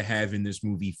have to have in this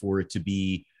movie for it to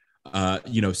be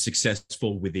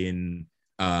successful within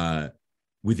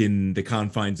within the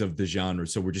confines of the genre,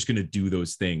 so we're just going to do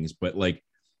those things. But like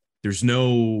there's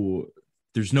no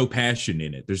passion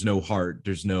in it, there's no heart,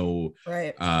 there's no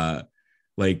right.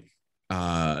 Like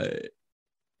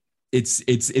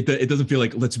it doesn't feel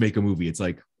like let's make a movie. It's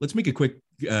like let's make a quick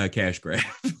cash grab.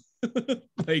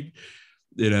 Like,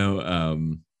 you know,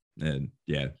 and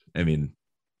yeah, I mean,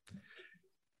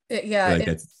 yeah,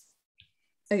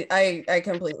 like I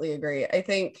completely agree. I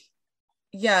think,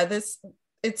 yeah,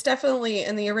 it's definitely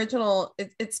in the original,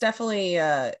 it's definitely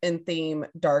in theme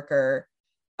darker.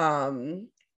 I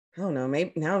don't know,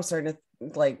 maybe now I'm starting to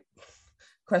like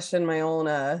question my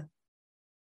own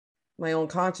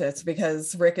conscience,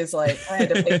 because Rick is like, I had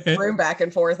to pace the room back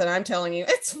and forth, and I'm telling you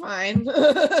it's fine.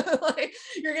 Like,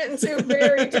 you're getting two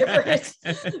very different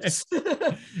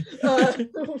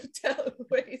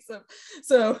ways of,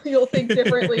 so you'll think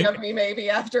differently of me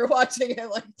maybe after watching it.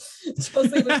 Like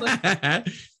Chelsea was like,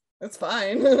 it's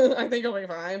fine. I think it'll be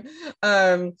fine.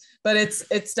 But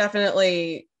it's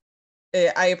definitely,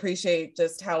 I appreciate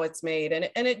just how it's made,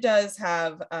 and it does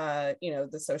have you know,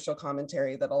 the social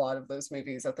commentary that a lot of those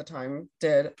movies at the time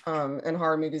did, and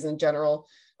horror movies in general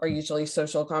are usually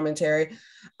social commentary,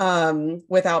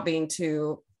 without being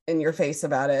too in your face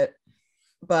about it.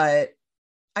 But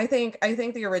I think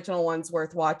the original one's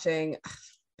worth watching.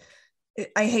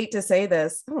 I hate to say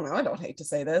this. I don't know. I don't hate to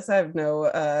say this. I have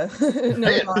no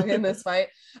dog in this fight.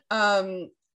 I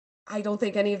don't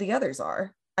think any of the others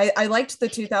are. I liked the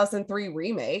 2003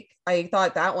 remake. I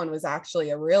thought that one was actually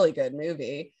a really good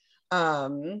movie.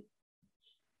 I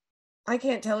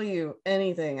can't tell you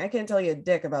anything. I can't tell you a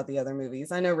dick about the other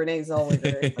movies. I know Renee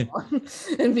Zellweger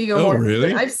and Viggo Mortensen.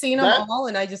 Really? I've seen them all,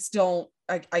 and I just don't.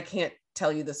 I can't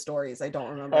tell you the stories. I don't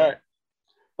remember.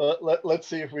 All right. Let's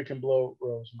see if we can blow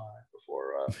Rose's mind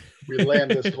before we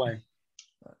land this plane.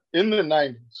 In the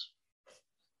 90s,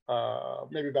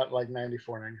 maybe about like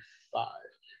 94, 95.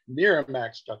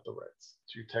 Miramax got the rights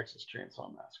to Texas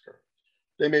Chainsaw Massacre.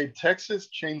 They made Texas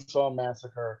Chainsaw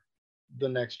Massacre The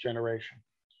Next Generation.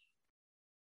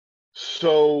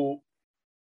 So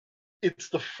it's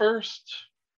the first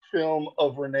film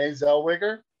of Renee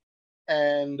Zellweger,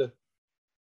 and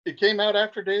it came out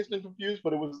after Dazed and Confused,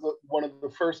 but it was one of the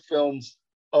first films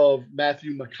of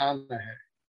Matthew McConaughey.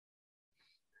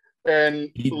 And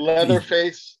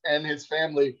Leatherface and his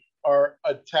family are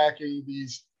attacking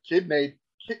these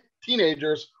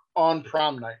teenagers on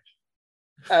prom night.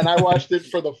 And I watched it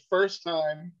for the first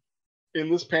time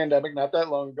in this pandemic, not that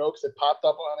long ago, because it popped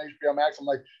up on HBO Max. I'm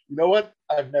like, you know what?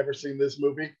 I've never seen this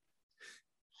movie.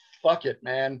 Fuck it,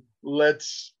 man. Let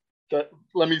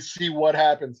me see what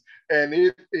happens. And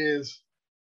it is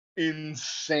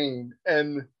insane.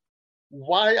 And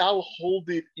why I'll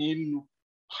hold it in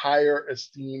higher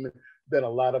esteem than a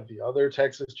lot of the other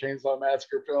Texas Chainsaw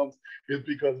Massacre films is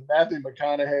because Matthew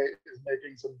McConaughey is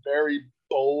making some very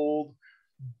bold,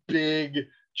 big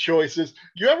choices.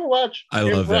 You ever watch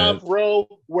Improv Row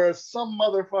where some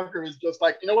motherfucker is just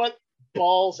like, you know what?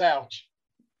 Balls out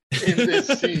in this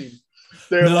scene.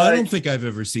 No, like, I don't think I've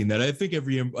ever seen that. I think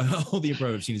all the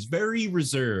improv I've seen is very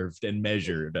reserved and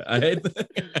measured.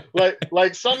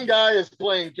 like some guy is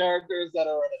playing characters that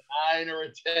are at a 9 or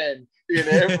a 10 in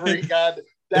every god.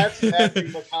 That's Matthew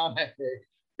McConaughey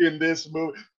in this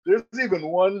movie. There's even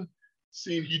one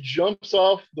scene he jumps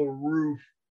off the roof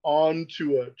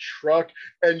onto a truck,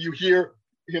 and you hear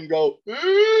him go,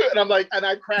 and I'm like, and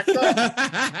I cracked up.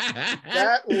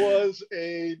 That was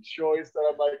a choice that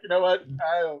I'm like, you know what?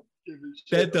 I don't.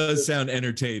 That does sound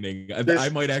entertaining. I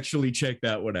might actually check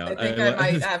that one out. I think I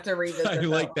might have to revisit. I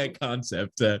like that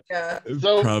concept. Yeah.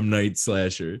 So, prom night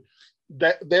slasher.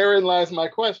 Therein lies my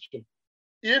question.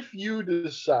 If you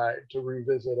decide to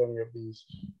revisit any of these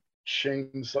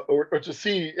chainsaw or to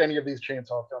see any of these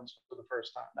chainsaw films for the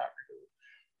first time, not really,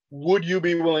 would you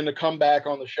be willing to come back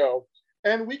on the show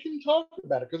and we can talk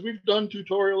about it? Because we've done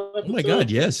tutorial episodes. Oh my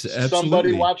God, yes, absolutely.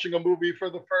 Somebody watching a movie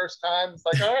for the first time, it's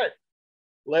like, all right.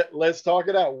 Let's talk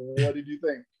it out. What did you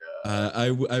think?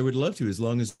 I would love to, as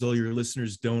long as all your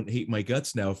listeners don't hate my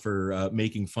guts now for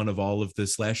making fun of all of the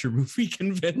slasher movie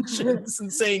conventions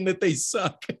and saying that they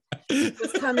suck.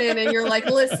 Just come in and you're like,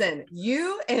 listen,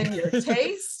 you and your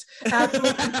taste. Anyway,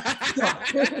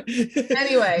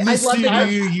 I'd love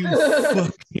to you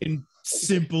fucking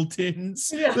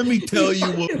simpletons. Yeah. Let me tell you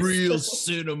what real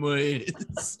cinema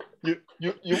is. You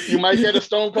might get a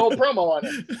Stone Cold promo on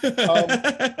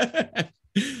it.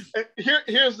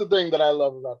 Here's the thing that I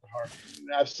love about the horror.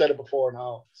 I've said it before and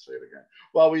I'll say it again.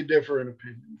 While we differ in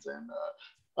opinions, and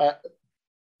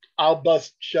I'll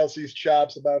bust Chelsea's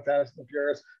chops about Fast and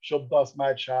Furious. She'll bust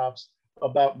my chops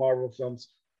about Marvel films.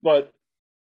 But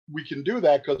we can do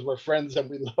that because we're friends and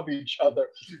we love each other.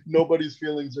 Nobody's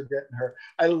feelings are getting hurt.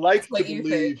 I like to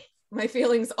believe. My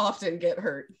feelings often get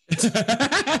hurt.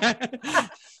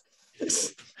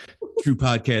 True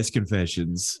podcast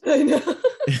confessions. I know.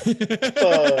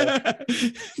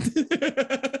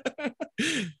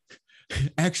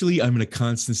 Actually, I'm in a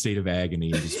constant state of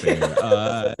agony and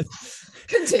despair.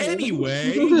 Continue.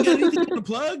 Anyway, you got anything to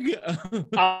plug?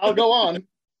 I'll go on.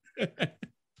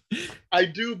 I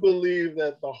do believe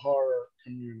that the horror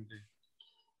community,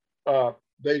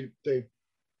 they,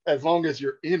 as long as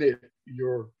you're in it,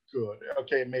 you're good.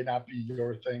 Okay, it may not be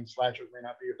your thing. Slashers may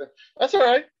not be your thing. That's all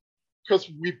right, because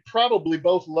we probably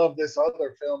both love this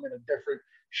other film in a different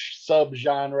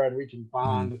sub-genre, and we can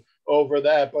bond over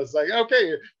that. But it's like, okay,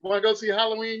 you want to go see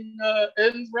Halloween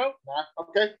Ends, bro? Nah,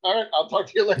 okay, all right, I'll talk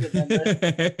to you later then.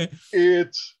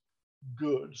 It's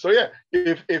good. So yeah,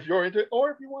 if you're into it,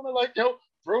 or if you want to, like,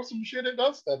 throw some shit at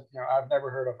us that I've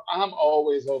never heard of, I'm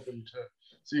always open to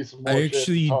see some more shit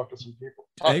and talk to some people.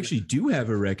 I actually do have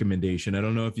a recommendation. I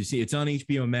don't know if you see it's on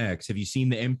HBO Max. Have you seen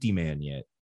The Empty Man yet?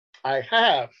 I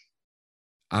have.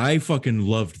 I fucking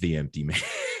loved The Empty Man.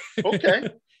 Okay.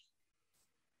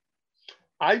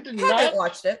 I haven't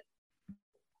watched it.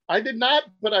 I did not,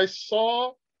 but I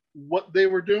saw what they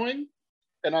were doing,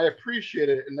 and I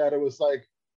appreciated it in that it was like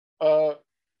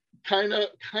kind of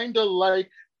like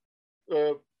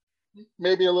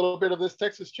maybe a little bit of this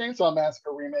Texas Chainsaw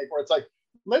Massacre remake, where it's like,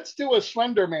 let's do a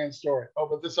Slender Man story. Oh,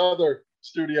 but this other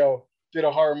studio did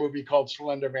a horror movie called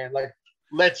Slender Man. Like,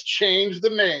 let's change the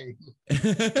name.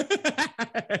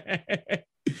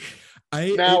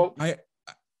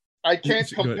 I can't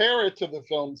compare it to the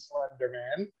film Slender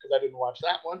Man because I didn't watch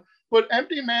that one. But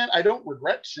Empty Man, I don't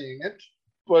regret seeing it,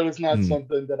 but it's not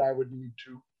something that I would need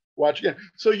to watch again.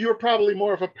 So you're probably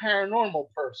more of a paranormal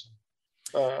person.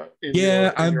 In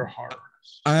your horror.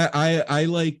 I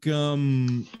like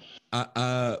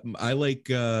I like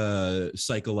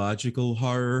psychological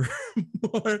horror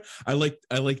more. I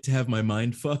like to have my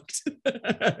mind fucked.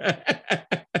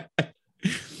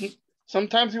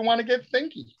 Sometimes you want to get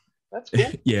thinky. That's cool.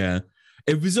 Yeah.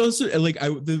 It was also like I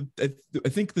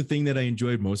think the thing that I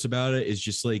enjoyed most about it is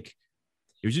just like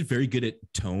it was just very good at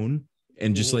tone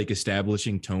and just like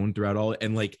establishing tone throughout all,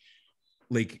 and like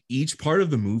each part of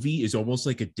the movie is almost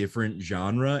like a different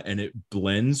genre, and it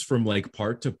blends from like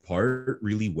part to part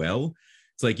really well.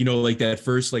 It's like, like that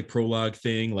first like prologue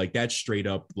thing, like that's straight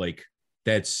up like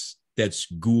that's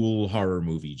ghoul horror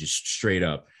movie, just straight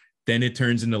up. Then it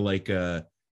turns into like a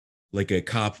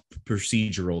cop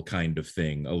procedural kind of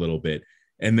thing a little bit,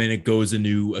 and then it goes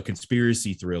into a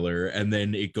conspiracy thriller, and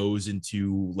then it goes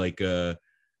into like a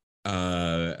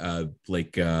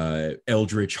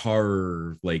eldritch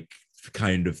horror like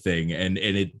kind of thing, and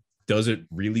it does it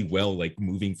really well, like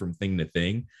moving from thing to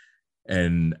thing.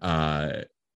 And and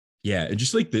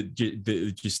just like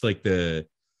the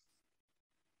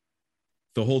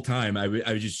whole time I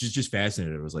was just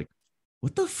fascinated. I was like,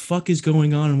 what the fuck is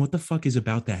going on and what the fuck is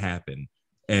about to happen?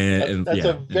 And that's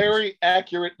a very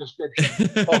accurate description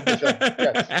of the film.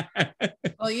 Yes.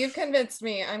 Well, you've convinced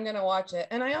me. I'm gonna watch it.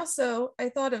 And I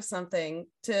thought of something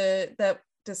that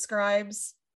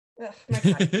describes for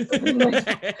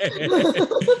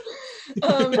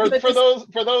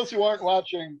those who aren't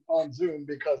watching on Zoom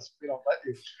because we don't let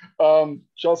you,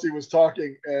 Chelsea was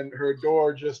talking and her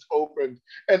door just opened,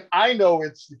 and I know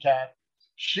it's the cat.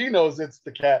 She knows it's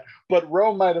the cat, but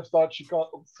Ro might have thought she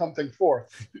called something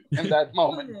forth in that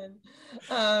moment.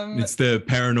 It's the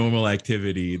paranormal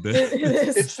activity.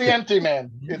 It's the Empty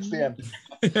Man. It's the Empty Man.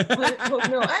 No,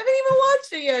 I haven't even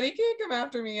watched it yet. He can't come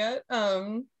after me yet.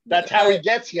 That's how he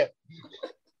gets you.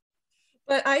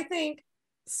 But I think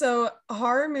so.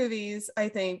 Horror movies, I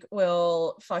think,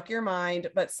 will fuck your mind,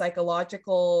 but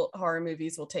psychological horror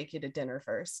movies will take you to dinner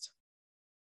first.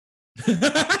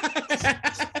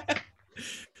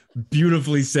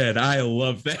 Beautifully said. I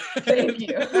love that. Thank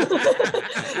you.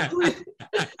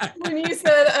 When you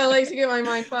said I like to get my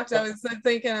mind fucked, I was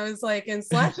thinking, I was like, and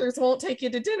slashers won't take you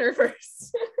to dinner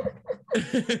first.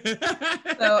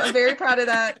 So I'm very proud of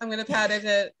that. I'm gonna patent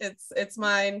it. It's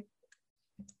mine.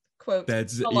 Quote.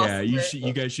 That's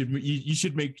you guys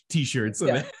should make t-shirts.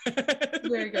 Yeah.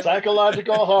 Very good.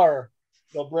 Psychological horror.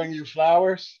 They'll bring you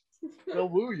flowers. They'll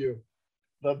woo you.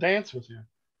 They'll dance with you.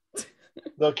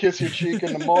 They'll kiss your cheek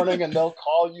in the morning and they'll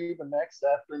call you the next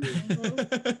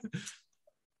afternoon.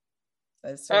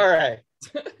 All right.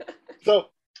 So,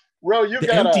 Ro, you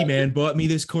got Empty Man bought me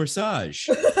this corsage.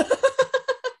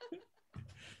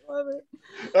 Love it.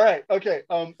 All right. Okay.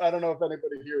 I don't know if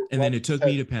anybody here. And then it took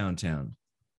me to Pound Town.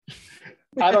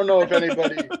 I don't know if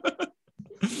anybody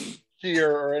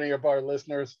here or any of our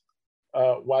listeners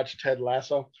watch Ted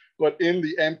Lasso. But in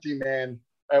The Empty Man,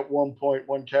 at one point,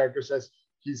 one character says,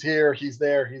 "He's here, he's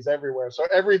there, he's everywhere."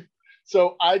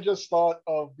 So I just thought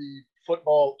of the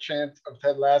football chant of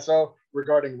Ted Lasso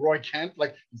regarding Roy Kent,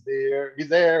 like he's there,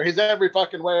 he's every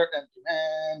fucking where,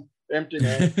 empty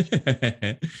man.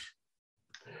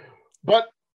 But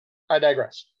I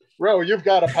digress. Ro, you've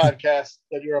got a podcast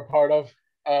that you're a part of.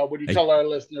 Would you tell our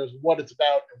listeners what it's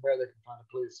about and where they can find it,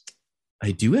 please?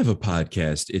 I do have a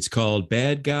podcast. It's called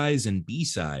Bad Guys and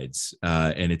B-Sides,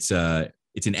 and it's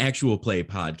an actual play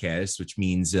podcast, which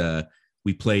means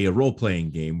we play a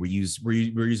role-playing game. We're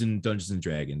using Dungeons and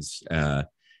Dragons, and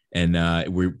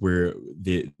we're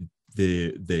the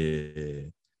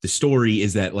story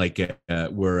is that like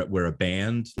we're a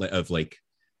band of like,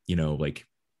 you know, like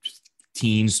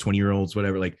teens, 20-year-olds,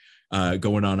 whatever, like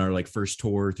going on our like first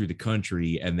tour through the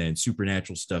country, and then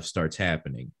supernatural stuff starts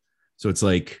happening. So it's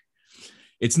like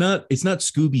it's not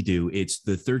Scooby-Doo, it's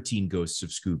the 13 Ghosts of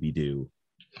Scooby-Doo.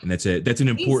 And that's an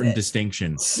important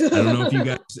distinction. I don't know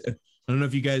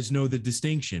if you guys know the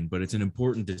distinction, but it's an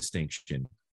important distinction.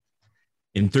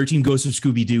 In 13 Ghosts of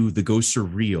Scooby-Doo, the ghosts are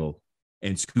real,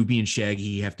 and Scooby and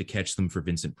Shaggy have to catch them for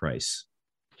Vincent Price.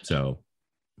 So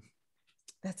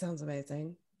that sounds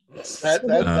amazing.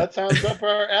 That sounds up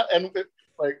our and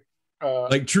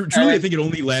truly, I think it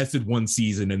only lasted one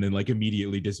season and then like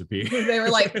immediately disappeared. They were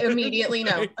like, immediately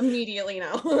no.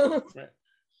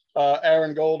 Right.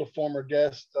 Aaron Gold, a former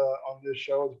guest on this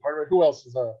show, is a part of it. Who else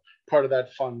is a part of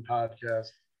that fun podcast?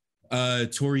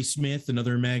 Tori Smith,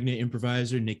 another Magnet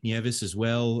improviser, Nick Nieves as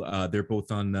well. They're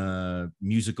both on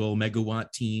musical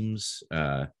megawatt teams.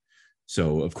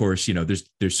 So of course, you know,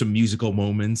 there's some musical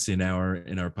moments in our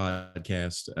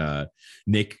podcast.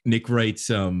 Nick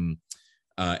writes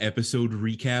episode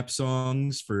recap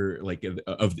songs for like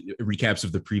of recaps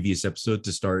of the previous episode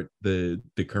to start the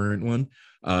current one,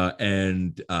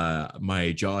 and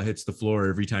my jaw hits the floor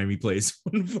every time he plays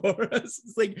one for us.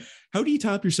 It's like, how do you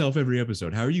top yourself every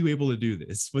episode? How are you able to do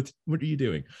this? What are you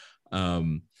doing?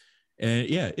 And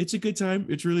yeah, it's a good time.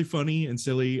 It's really funny and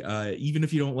silly. Even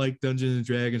if you don't like Dungeons and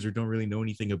Dragons or don't really know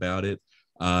anything about it,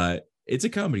 it's a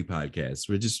comedy podcast.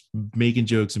 We're just making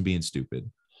jokes and being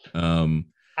stupid.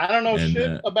 I don't know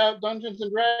shit about Dungeons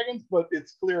and Dragons, but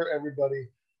it's clear everybody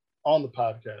on the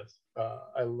podcast,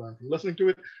 I learned from listening to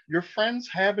it, your friends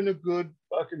having a good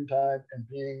fucking time and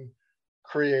being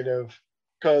creative.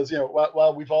 Because, you know,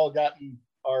 while we've all gotten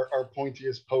our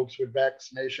pointiest pokes with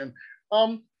vaccination,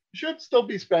 you should still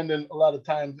be spending a lot of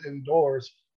time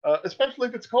indoors, especially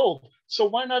if it's cold. So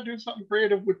why not do something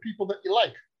creative with people that you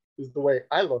like, is the way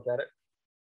I look at it.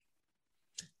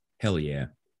 Hell yeah.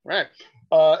 Right.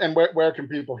 And where can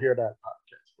people hear that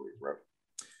podcast, please, Rob?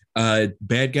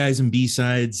 Bad Guys and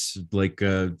B-Sides, like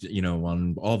you know,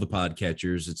 on all the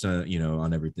podcatchers. It's you know,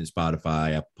 on everything,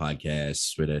 Spotify, Apple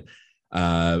Podcasts, Twitter,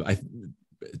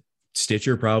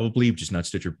 Stitcher, probably, just not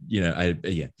Stitcher. You know,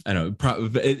 I know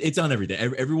it's on everything.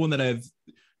 Everyone that I've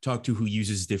talked to who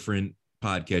uses different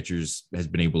podcatchers has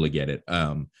been able to get it.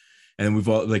 And then we've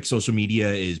all, like, social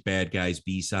media is Bad Guys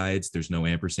B-Sides. There's no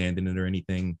ampersand in it or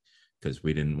anything, because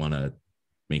we didn't want to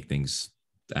make things,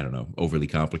 I don't know, overly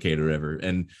complicated or whatever.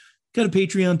 And got a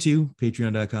Patreon too,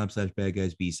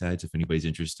 patreon.com/badguysbsides, if anybody's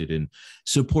interested in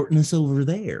supporting us over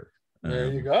there.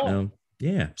 There you go.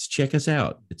 Yeah, just check us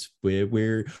out. It's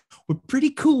we're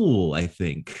pretty cool, I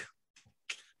think.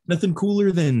 Nothing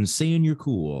cooler than saying you're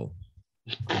cool.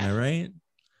 Am I right?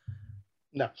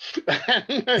 No.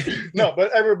 No,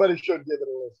 but everybody should give it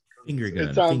a listen.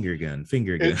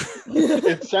 Finger gun.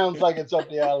 It sounds like it's up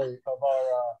the alley of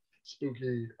our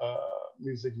spooky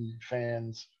music-y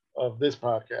fans of this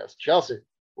podcast. Chelsea,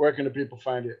 where can the people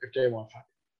find you if they want to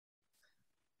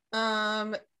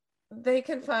find you? They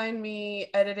can find me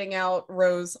editing out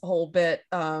Ro's whole bit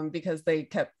because they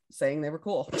kept saying they were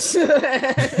cool.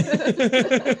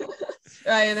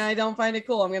 And I don't find it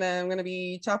cool. I'm gonna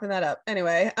be chopping that up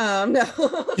anyway. No.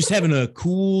 Just having a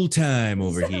cool time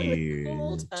over here.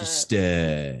 Cool time. Just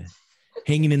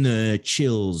hanging in the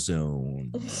chill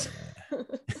zone.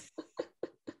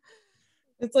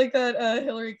 It's like that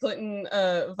Hillary Clinton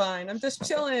Vine. I'm just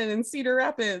chilling in Cedar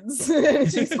Rapids. And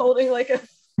she's holding like a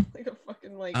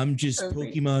fucking like. I'm just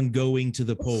trophy. Pokemon going to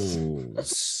the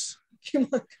polls.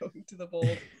 Pokemon going to the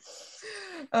polls.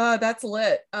 That's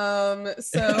lit.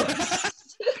 So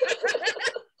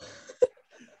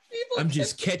I'm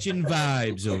just catching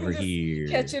vibes over here.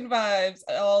 Catching vibes,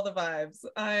 all the vibes.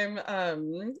 I'm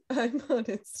on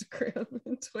Instagram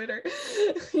and Twitter.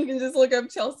 You can just look up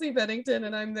Chelsea Bennington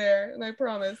and I'm there. And I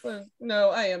promise, no,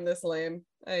 I am this lame.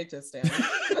 I just am.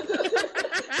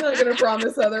 I'm not gonna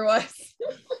promise otherwise.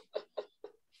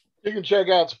 You can check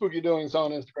out Spooky Doings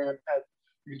on Instagram.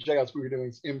 You can check out Spooky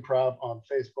Doings Improv on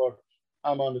Facebook.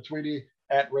 I'm on the Tweety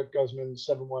at Rick Guzman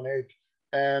 718,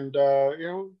 and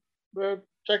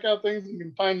check out things. You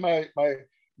can find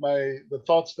the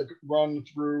thoughts that run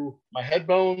through my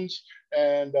headphones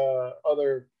and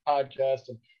other podcasts,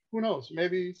 and who knows,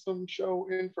 maybe some show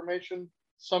information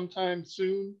sometime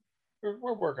soon.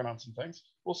 We're working on some things.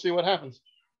 We'll see what happens.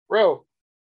 Ro,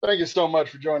 thank you so much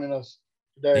for joining us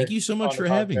today. Thank you so much for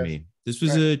having me. This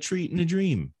was a treat and a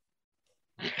dream.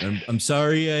 I'm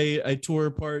sorry I tore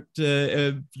apart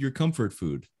your comfort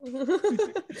food.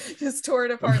 Just tore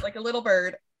it apart like a little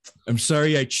bird. I'm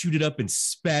sorry I chewed it up and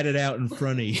spat it out in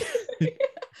front of you.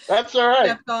 That's all right.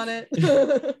 Stepped on it.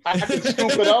 I can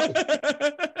scoop it up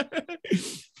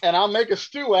and I'll make a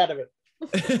stew out of it.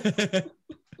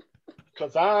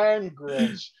 Because I'm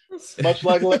gross. Much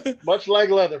like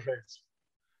Leatherface.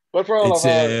 But for all of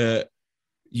our...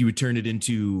 You would turn it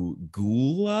into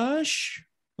goulash?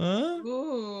 Huh?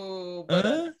 Ooh.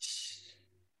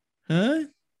 Huh?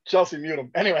 Chelsea, mute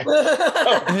him. Anyway.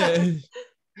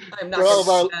 I'm not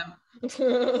going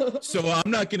to So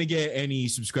I'm not going to get any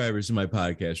subscribers to my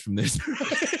podcast from this.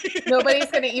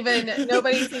 Nobody's even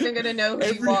going to know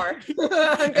who you are.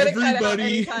 I'm going to cut out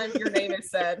anytime your name is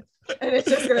said. And it's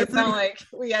just going to sound like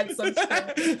we had some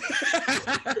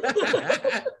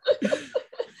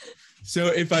So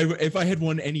if I had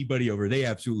won anybody over, they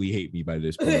absolutely hate me by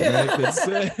this point.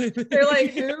 Right? They're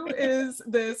like, who is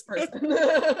this person?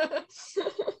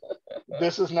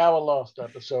 This is now a lost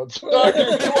episode. To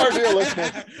our dear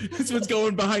listeners. That's what's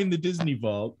going behind the Disney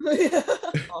vault.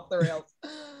 Off the rails.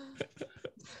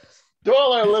 To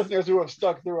all our listeners who have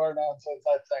stuck through our nonsense,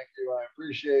 I thank you. I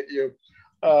appreciate you.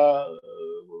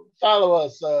 Follow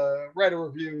us, write a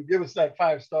review, give us that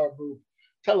 5-star booth,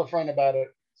 tell a friend about it.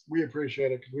 We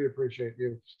appreciate it because we appreciate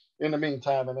you. In the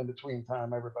meantime and in between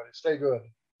time, everybody, stay good,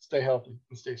 stay healthy,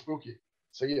 and stay spooky.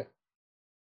 See ya.